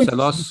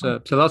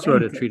Psellos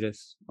wrote a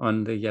treatise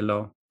on the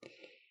Gelo.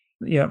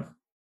 Yeah.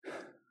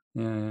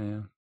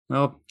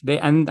 Well,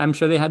 I'm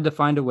sure they had to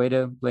find a way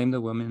to blame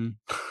the women.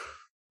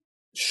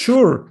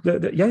 Sure.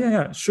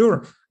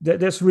 Sure.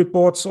 There's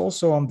reports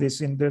also on this.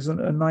 There's a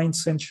 9th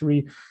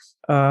century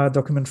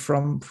document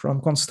from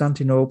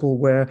Constantinople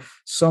where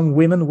some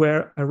women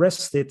were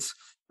arrested.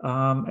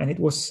 And it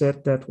was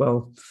said that,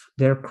 well,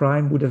 their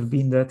crime would have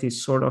been that they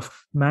sort of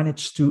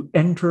managed to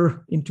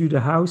enter into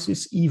the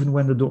houses even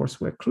when the doors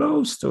were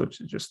closed, so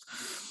just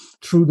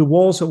through the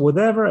walls or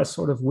whatever, as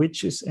sort of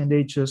witches, and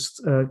they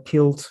just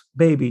killed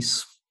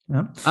babies.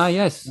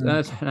 Yes,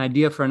 that's an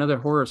idea for another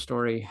horror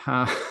story.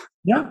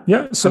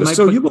 Yeah.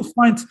 So you will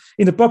find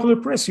in the popular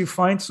press, you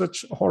find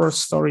such horror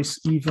stories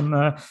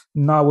even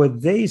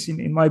nowadays.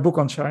 In my book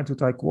on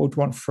childhood, I quote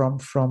one from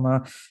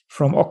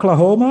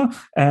Oklahoma,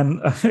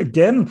 and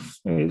again,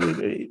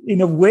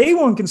 in a way,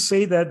 one can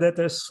say that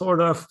there's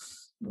sort of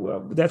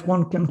that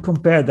one can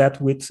compare that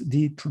with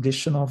the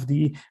tradition of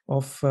the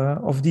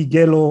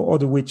Gelo or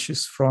the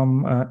witches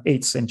from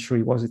 8th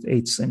century. Was it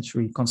 8th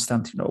century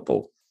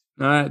Constantinople?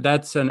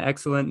 That's an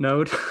excellent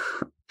note.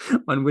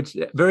 On which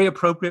very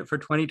appropriate for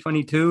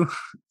 2022.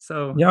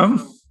 So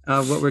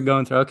what we're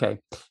going through. Okay.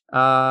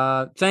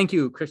 Thank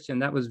you, Christian.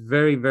 That was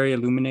very, very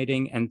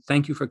illuminating. And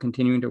thank you for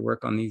continuing to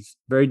work on these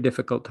very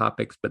difficult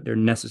topics, but they're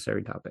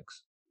necessary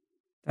topics.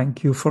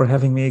 Thank you for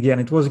having me again.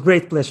 It was a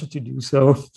great pleasure to do so.